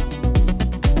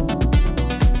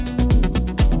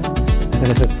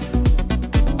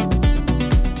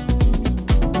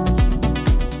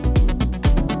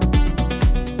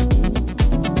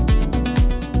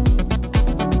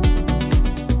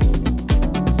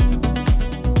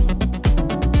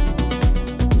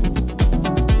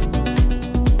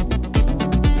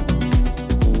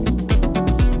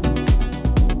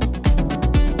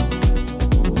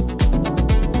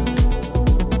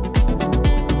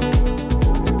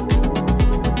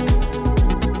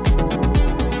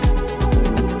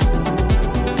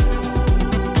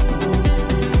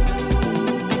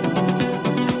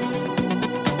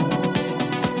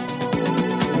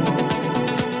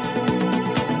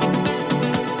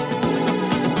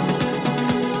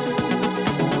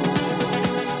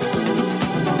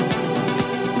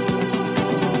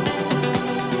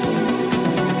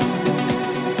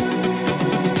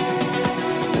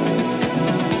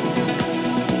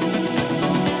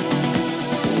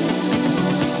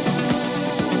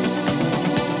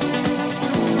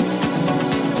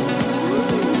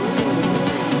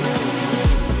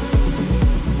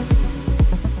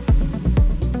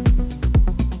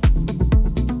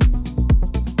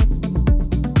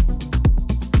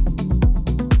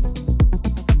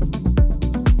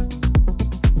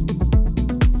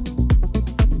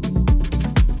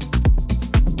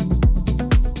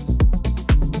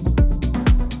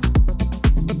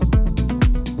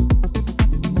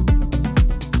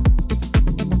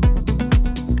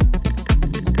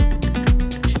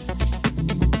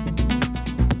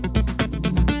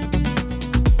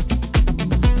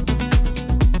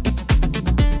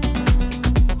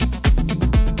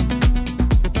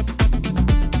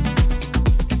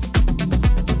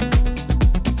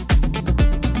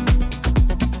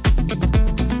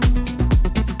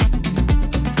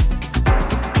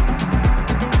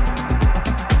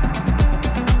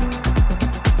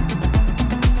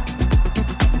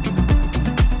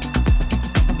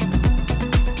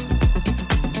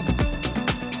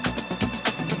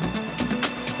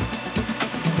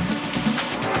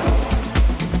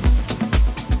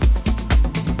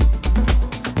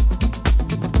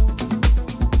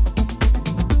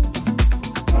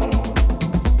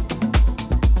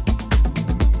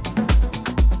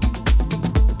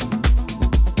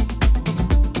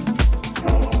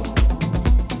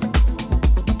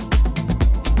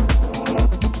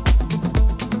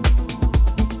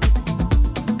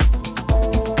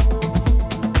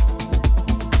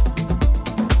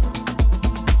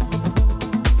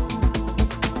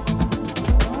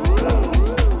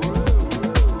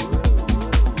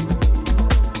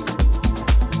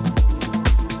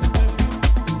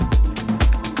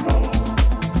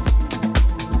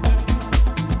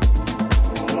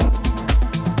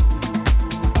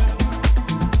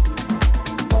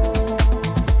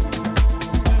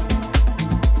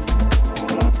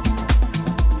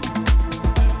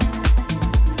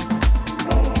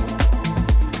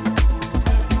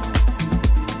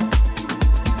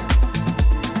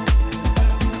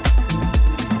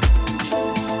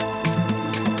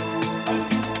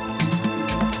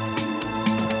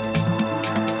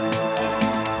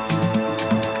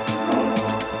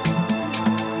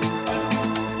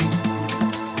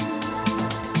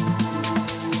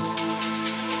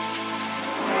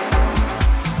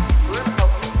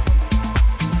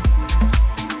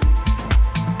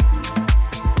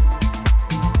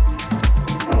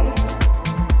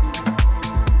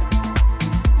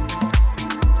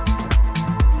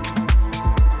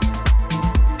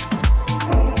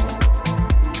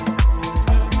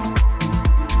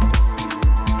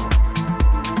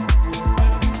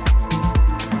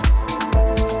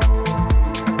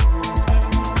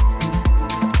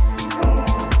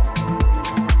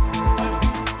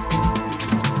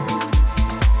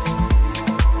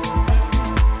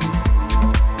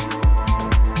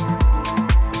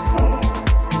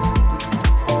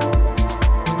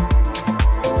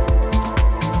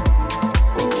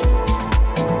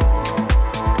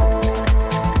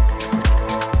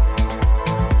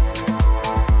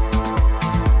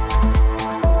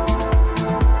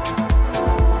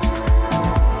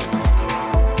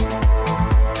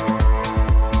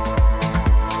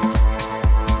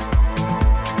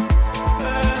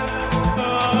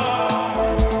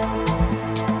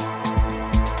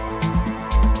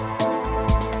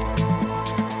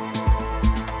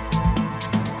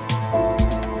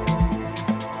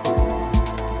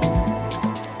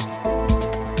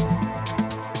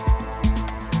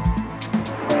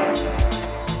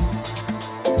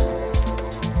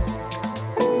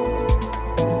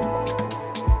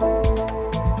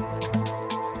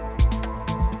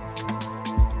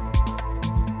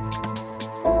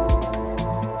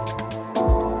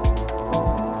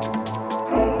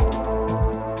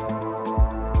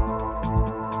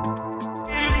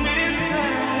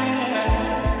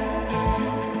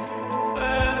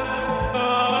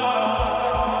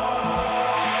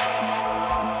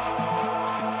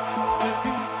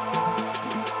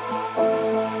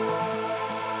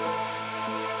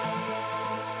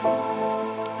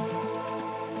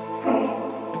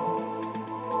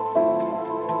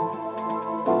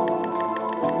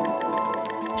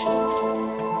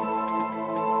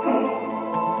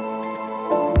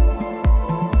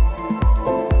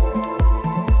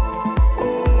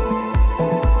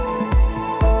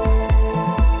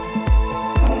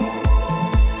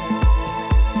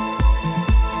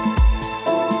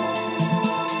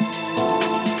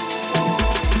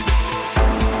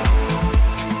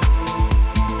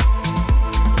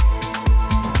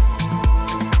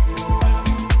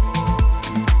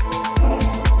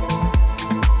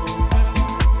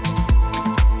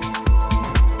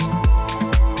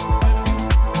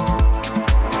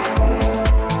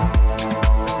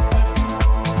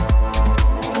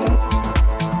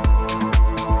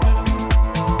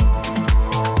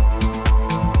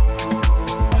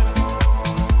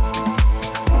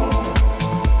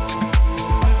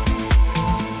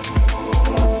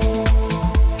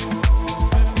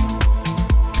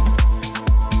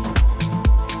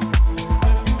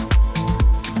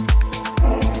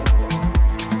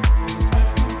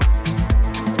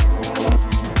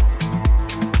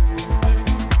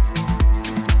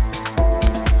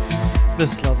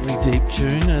 This lovely deep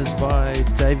tune is by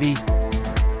Davey.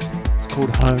 It's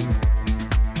called Home.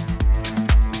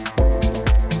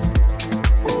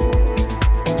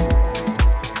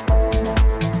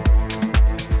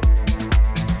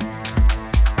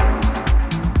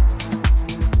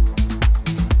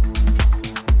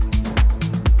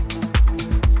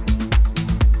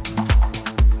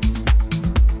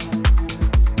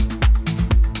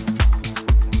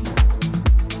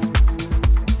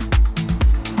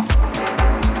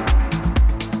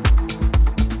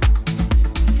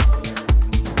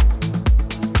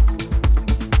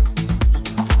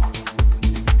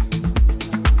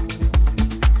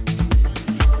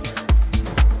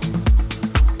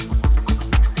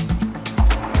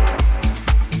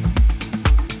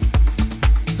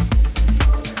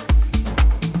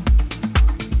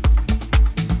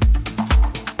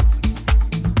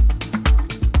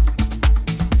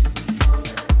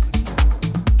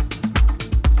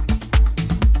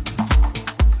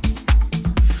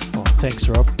 Thanks,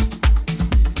 Rob.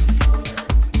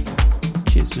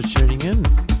 Cheers for tuning in.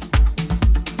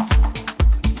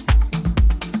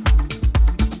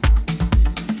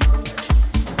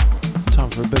 Time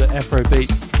for a bit of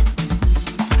Afrobeat.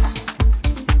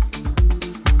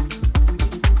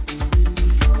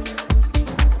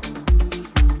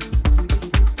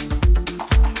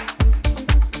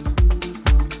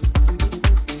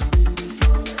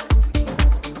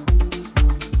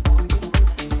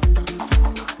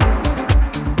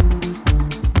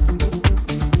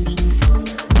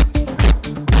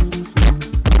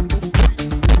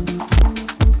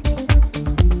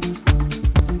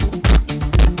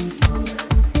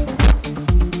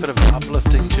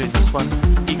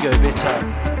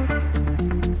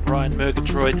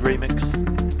 Remix.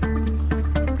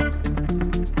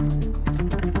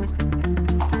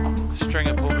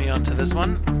 Stringer pulled me onto this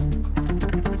one.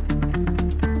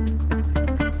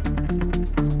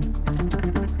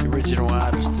 The original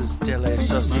artist is Dele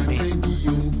Sosimi.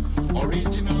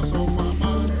 Original sofa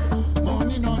man,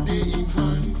 money not day in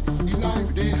hand, the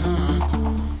life they had.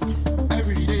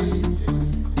 Every day,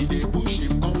 they push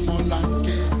him on more land.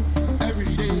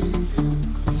 Every day,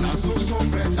 now so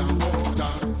bread and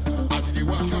water. They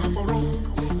walk out for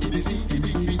road, they see the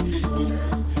big people.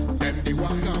 Then they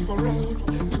walk out for road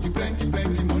with plenty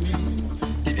money.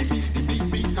 They see the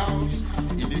big house,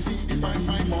 they see the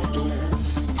fine motor.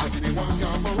 As they walk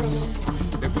out for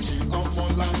road, they pushing up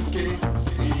on land.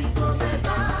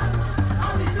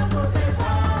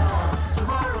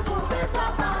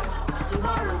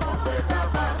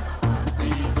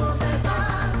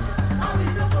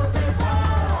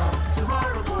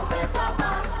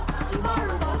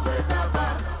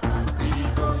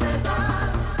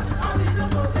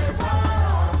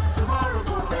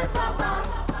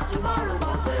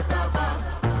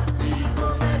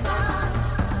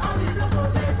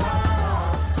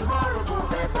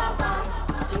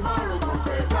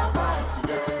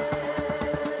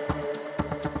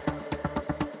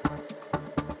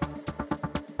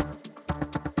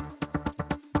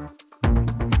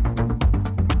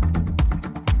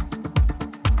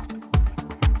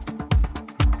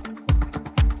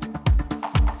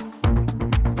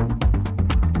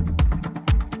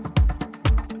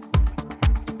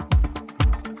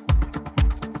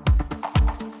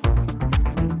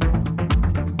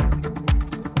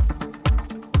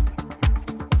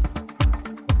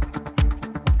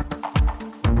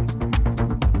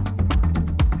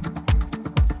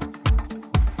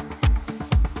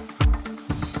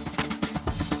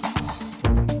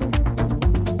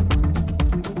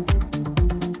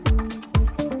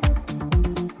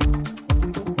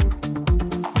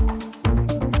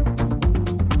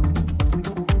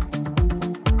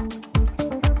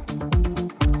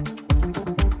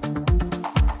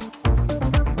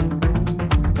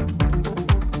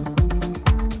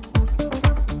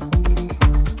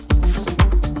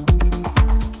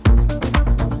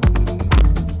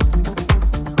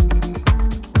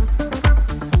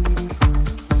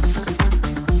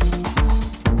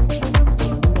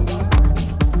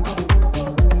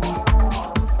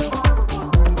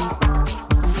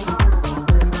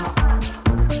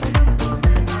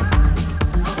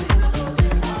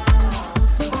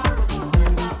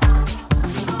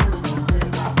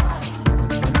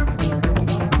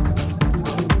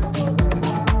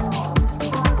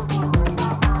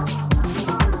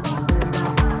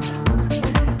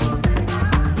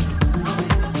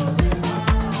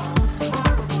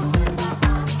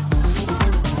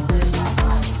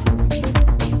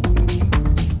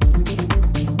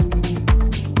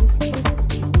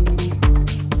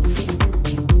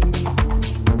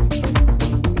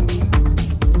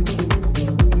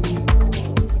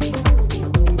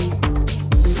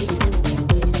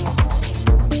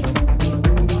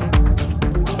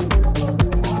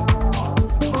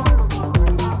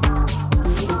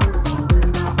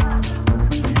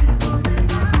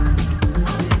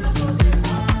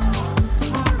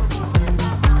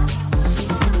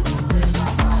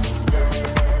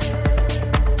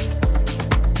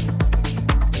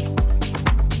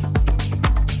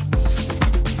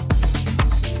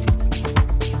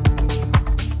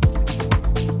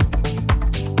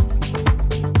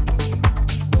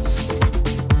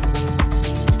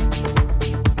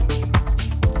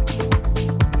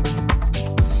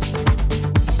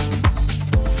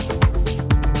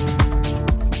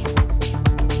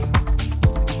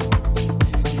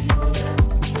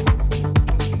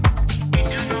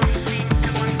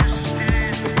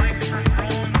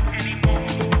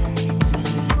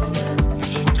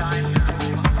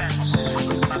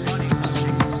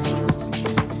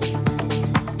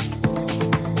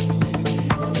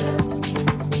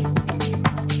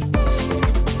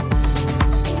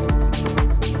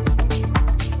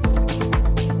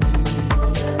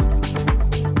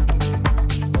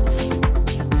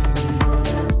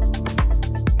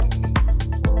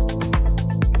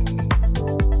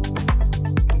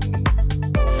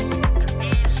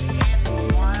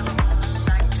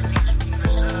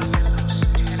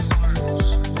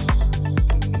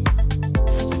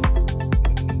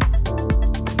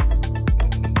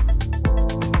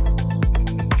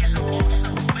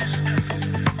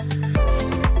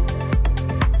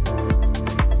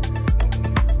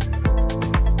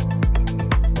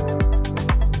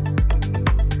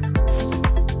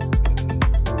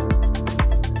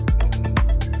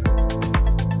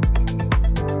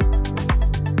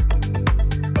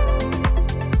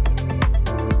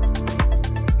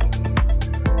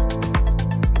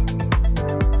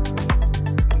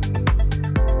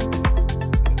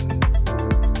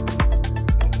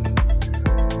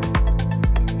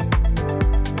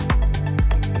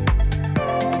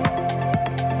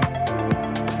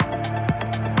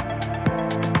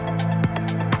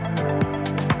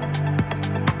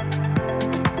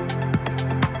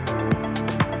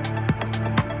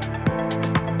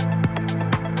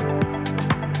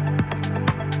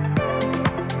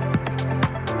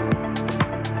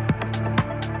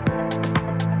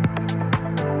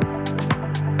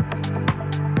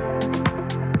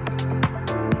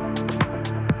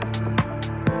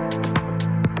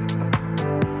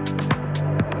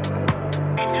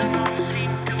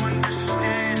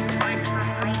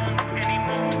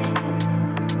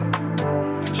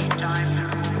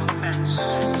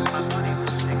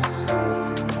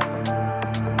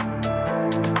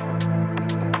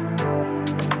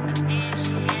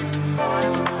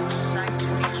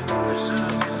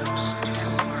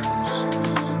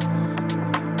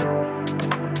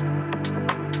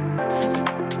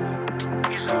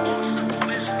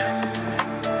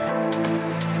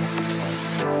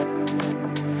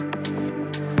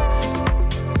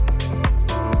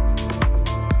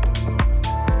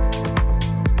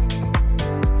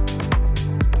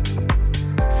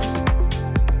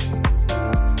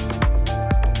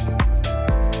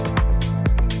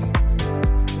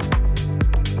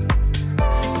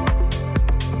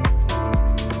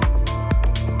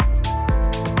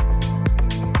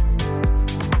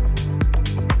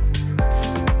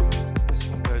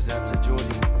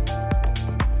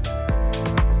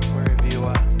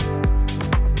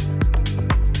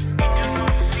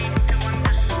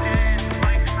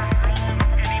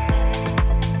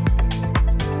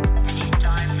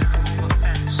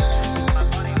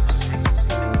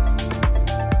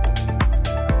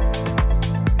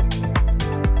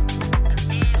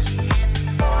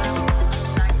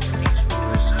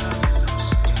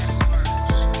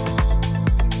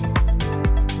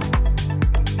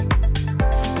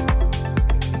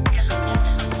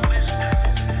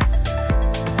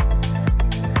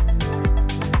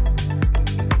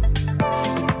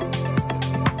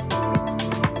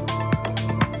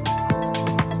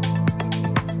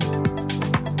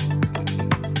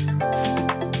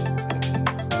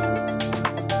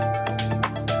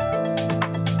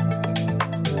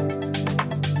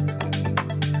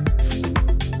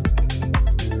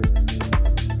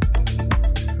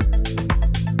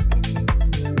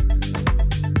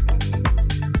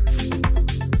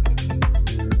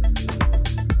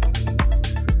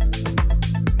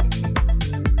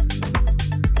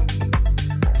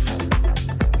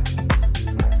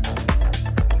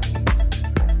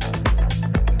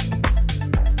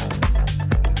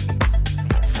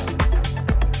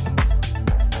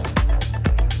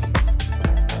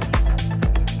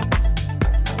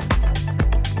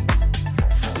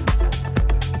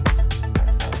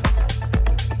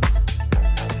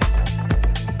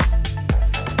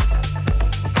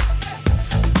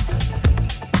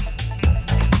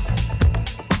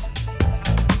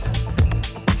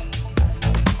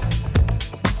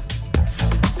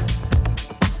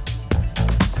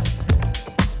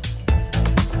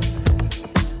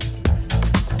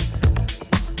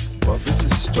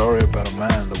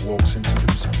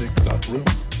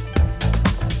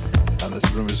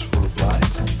 room is full of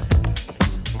lights and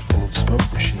full of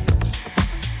smoke machines.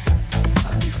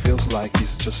 And he feels like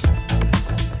he's just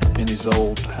in his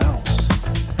old house.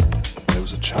 When he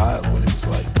was a child, when he was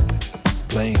like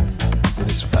playing with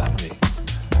his family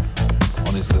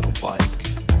on his little bike,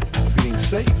 feeling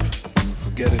safe and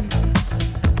forgetting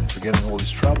all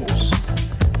his troubles,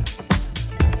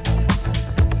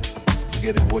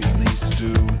 forgetting what he needs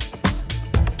to do,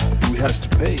 who he has to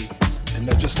pay, and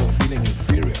not just not feeling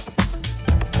inferior.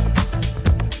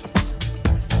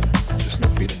 Just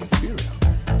not feeling inferior.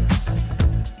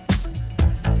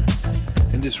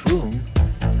 In this room,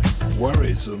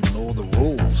 worries and all the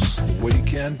rules, what you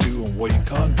can do and what you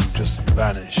can't do, just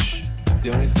vanish.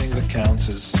 The only thing that counts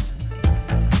is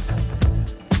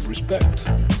respect.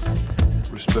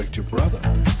 Respect your brother.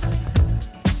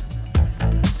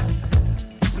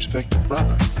 Respect your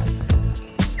brother.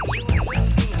 You're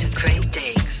listening to Great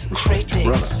Digs. Respect your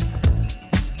brother.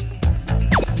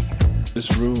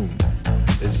 This room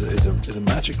is a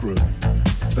magic room,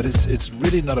 but it's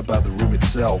really not about the room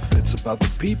itself. It's about the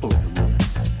people in the room.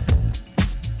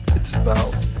 It's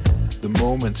about the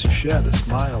moments you share, the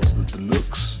smiles, the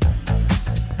looks,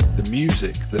 the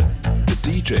music, the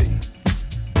DJ.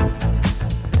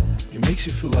 It makes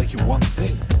you feel like you're one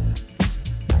thing.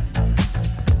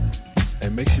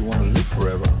 It makes you want to live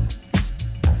forever.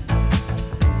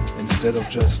 Instead of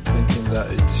just thinking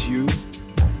that it's you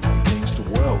against the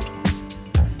world.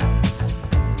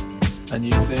 And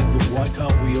you think, well, why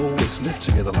can't we always live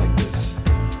together like this?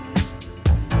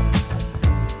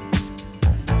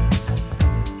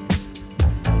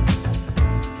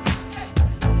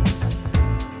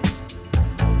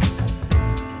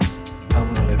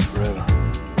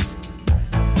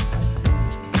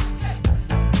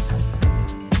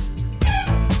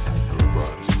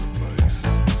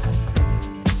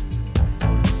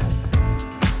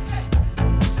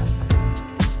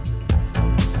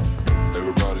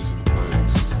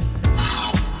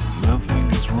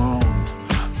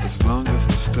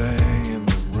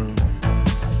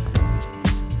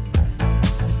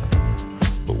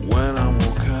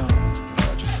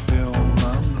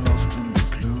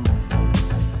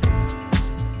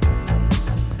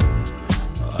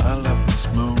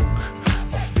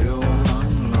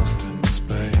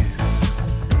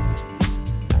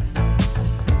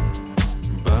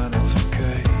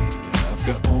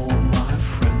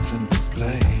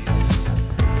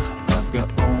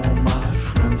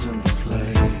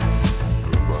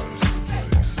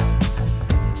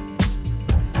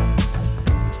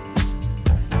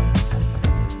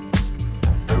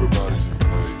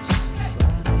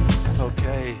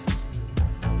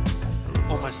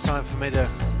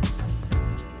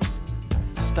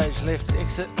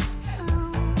 Exit.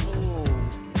 Ooh.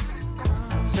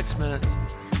 6 minutes.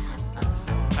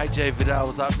 AJ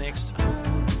Vidal's up next.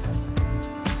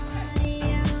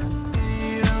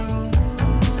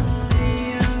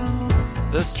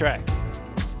 This track,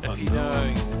 if you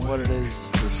know what it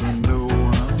is, I know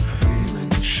I'm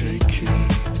feeling shaky.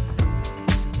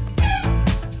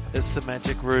 It's The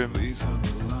Magic Room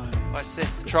by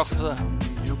Seth Troxler.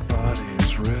 Your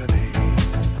body's ready.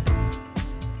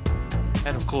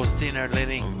 And of course, Dino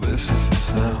Lenny. This is the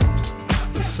sound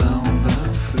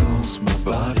that fills my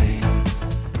body.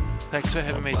 Thanks for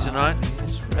having me tonight.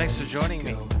 Thanks for joining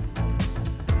me.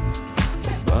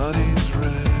 My body's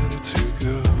ready to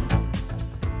go.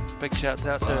 Big shouts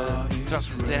out to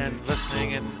Dr. Dan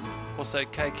listening, and also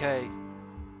KK,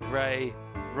 Ray,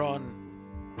 Ron,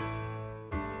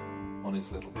 on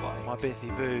his little bike. my Bethy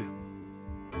Boo.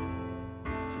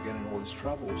 Forgetting all his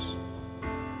troubles.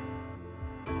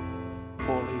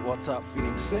 Paulie, what's up?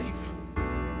 Feeling safe.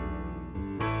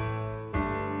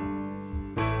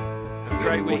 Have a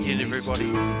great weekend,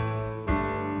 everybody.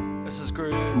 This is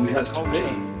Groove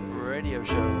Culture Radio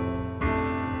Show.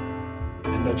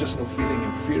 And not just not feeling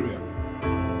inferior.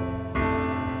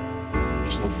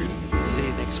 Just not feeling inferior. See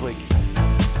you next week.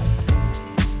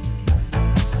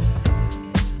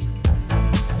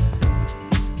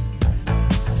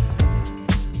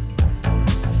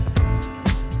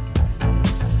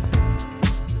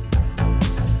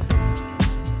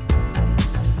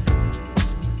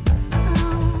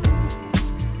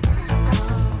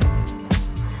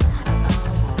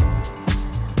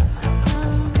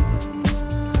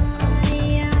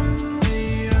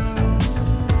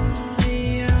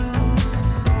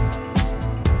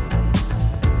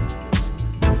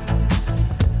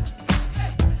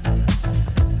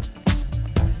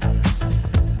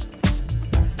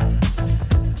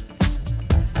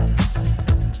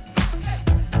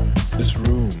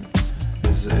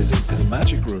 is a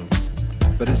magic room.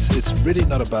 But it's really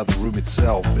not about the room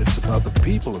itself, it's about the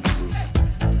people in the room.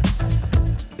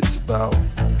 about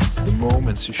the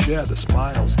moments you share, the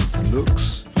smiles, the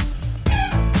looks,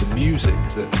 the music,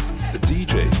 the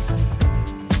DJ.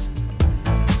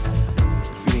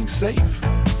 Feeling safe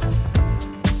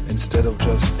instead of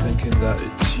just thinking that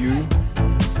it's you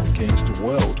against the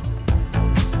world.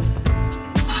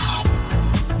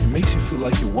 It makes you feel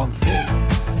like you're one thing.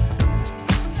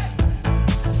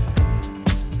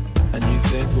 And you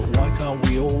think, but why can't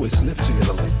we always live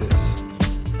together like this?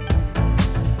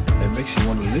 It makes you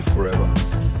want to live forever.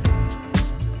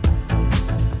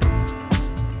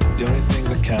 The only thing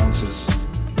that counts is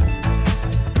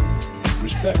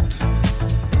respect.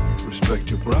 Respect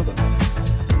your brother.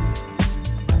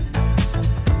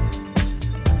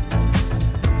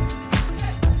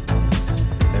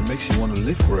 It makes you want to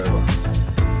live forever.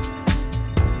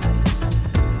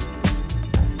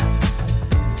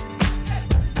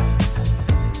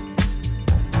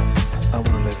 I want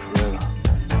to live forever.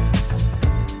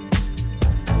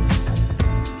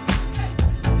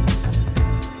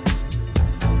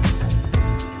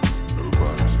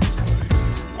 Everybody's in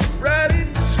place. I'm ready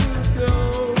to go.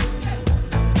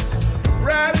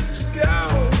 Ready to go.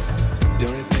 The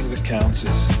only thing that counts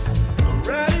is I'm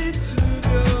ready to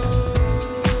go.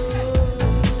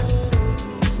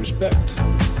 respect.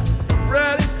 I'm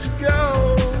ready to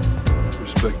go.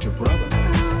 Respect your brother.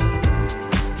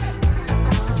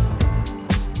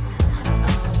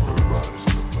 Everybody's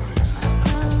in the place.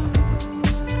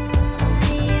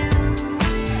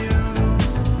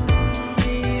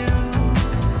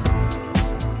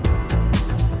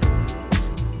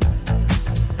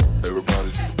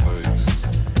 Everybody's in the place.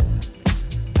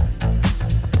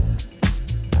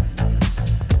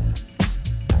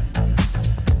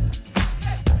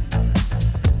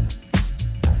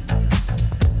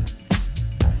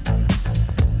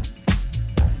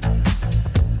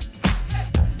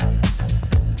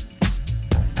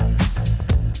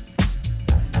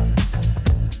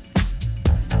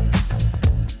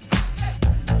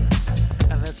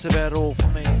 And that's about all for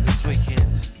me this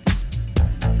weekend.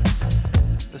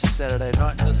 This Saturday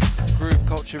night, this Groove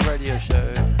Culture radio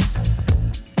show.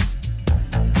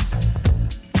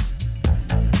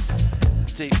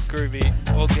 Deep, groovy,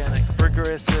 organic,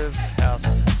 progressive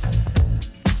house.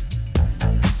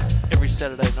 Every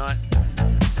Saturday night.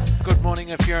 Good morning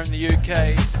if you're in the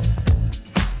UK.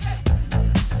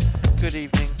 Good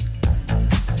evening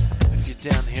if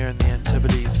you're down here in the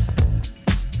Antipodes.